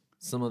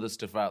 some other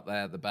stuff out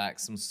there at the back,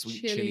 some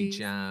sweet chili Chilies.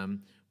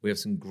 jam. We have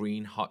some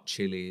green hot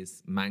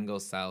chilies, mango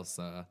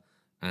salsa,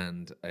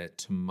 and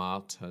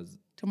tomatillo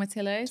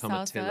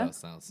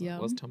salsa. Yum.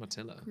 What's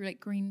tomatillo? Like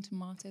green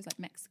tomatoes, like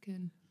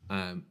Mexican.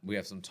 We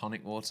have some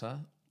tonic water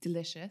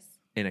Delicious.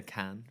 in a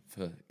can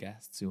for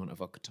guests who want a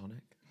vodka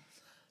tonic.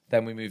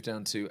 Then we move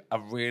down to a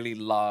really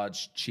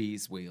large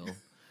cheese wheel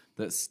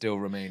that's still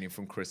remaining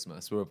from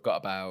Christmas. We've got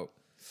about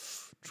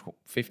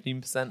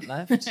 15%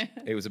 left.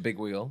 It was a big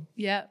wheel.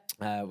 Yeah.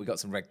 We got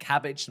some red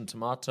cabbage, some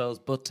tomatoes,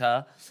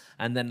 butter,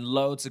 and then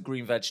loads of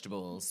green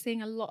vegetables.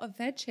 Seeing a lot of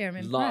veg here. I'm A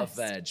impressed. lot of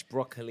veg,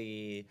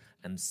 broccoli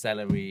and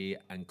celery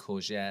and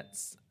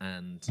courgettes,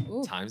 and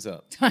time's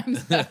up.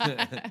 Times.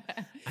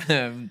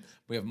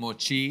 We have more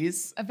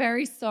cheese.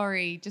 Very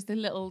sorry. Just a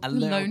little A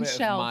little lone bit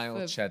shelf. of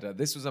mild cheddar.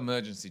 This was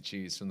emergency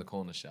cheese from the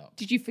corner shop.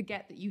 Did you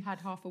forget that you had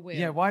half a wheel?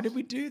 Yeah, why did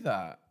we do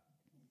that?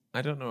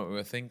 I don't know what we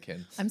were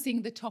thinking. I'm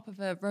seeing the top of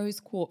a rose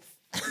quartz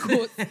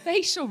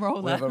facial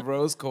roller. We have a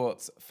rose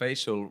quartz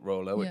facial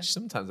roller, which Yeah.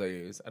 sometimes I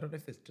use. I don't know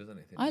if this does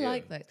anything. I to you.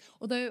 like those.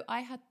 Although I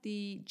had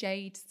the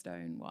jade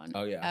stone one.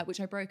 Oh, yeah. Which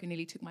I broke and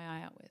nearly took my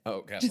eye out with. Oh,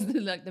 okay. Just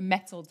the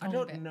metal I tongue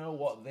don't bit. know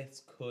what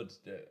this could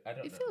do. I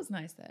don't It know. feels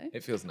nice though.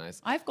 It feels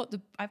nice. I've got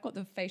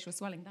the facial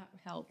swelling. That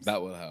helps.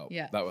 That will help.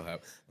 Yeah. That will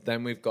help.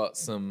 Then we've got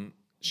some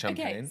Okay,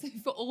 champagne. so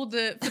for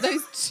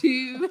those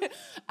 2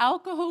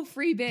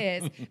 alcohol-free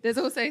beers, there's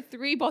also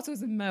 3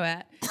 bottles of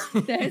Moet.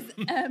 There's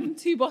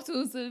 2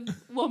 bottles of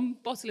 1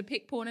 bottle of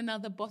Pickpool and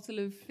another bottle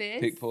of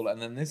Fizz. Pickpool, and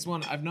then this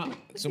one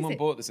someone it?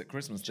 bought this at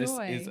Christmas. Joy.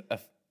 This is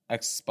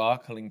a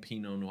sparkling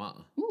Pinot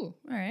Noir. Ooh,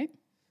 all right.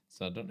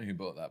 So I don't know who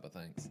bought that, but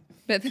thanks.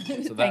 But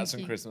So that's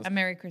from Christmas. A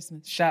Merry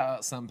Christmas. Shout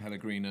out San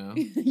Pellegrino.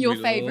 Your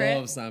We favourite.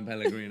 love San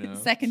Pellegrino.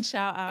 Second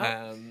shout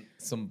out.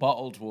 Some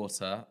bottled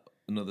water,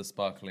 another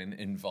sparkling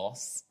in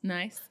Voss,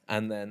 Nice.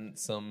 and then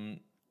some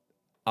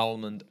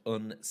almond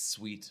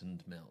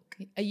unsweetened milk.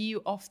 Are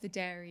you off the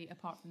dairy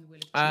apart from the wheel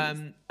of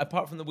cheese?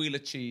 Apart from the wheel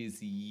of cheese,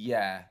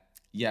 yeah.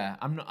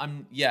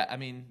 I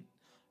mean,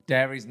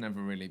 dairy's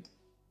never really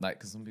like,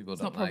 because some people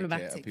don't not like it, or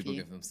problematic people for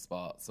you. give them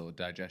spots or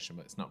digestion,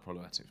 but it's not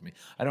problematic for me.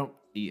 I don't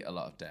eat a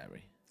lot of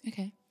dairy.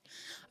 Okay.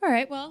 All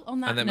right. Well, on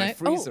that And then note, my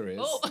freezer is.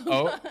 Oh,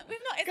 Oh, we've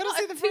not. It's gotta not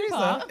see a the freezer.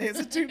 two-part. It's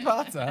a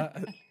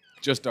 2-parter.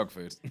 Just dog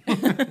food.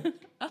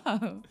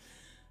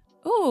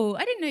 Oh,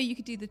 I didn't know you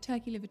could do the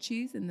turkey liver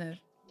chews in the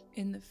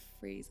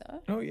freezer.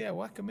 Oh yeah,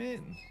 whack 'em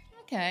in.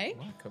 Okay.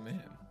 Whack 'em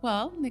in.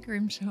 Well, Nick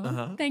Grimshaw,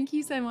 Uh-huh. thank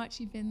you so much.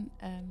 You've been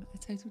a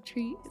total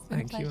treat. It's been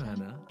a Thank you, pleasure.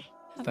 Hannah.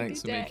 Have a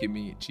Thanks good for day. making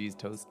me eat cheese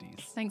toasties.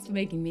 Thanks for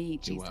making me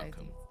eat cheese You're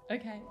welcome. toasties.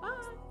 Okay.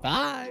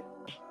 Bye.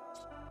 Bye.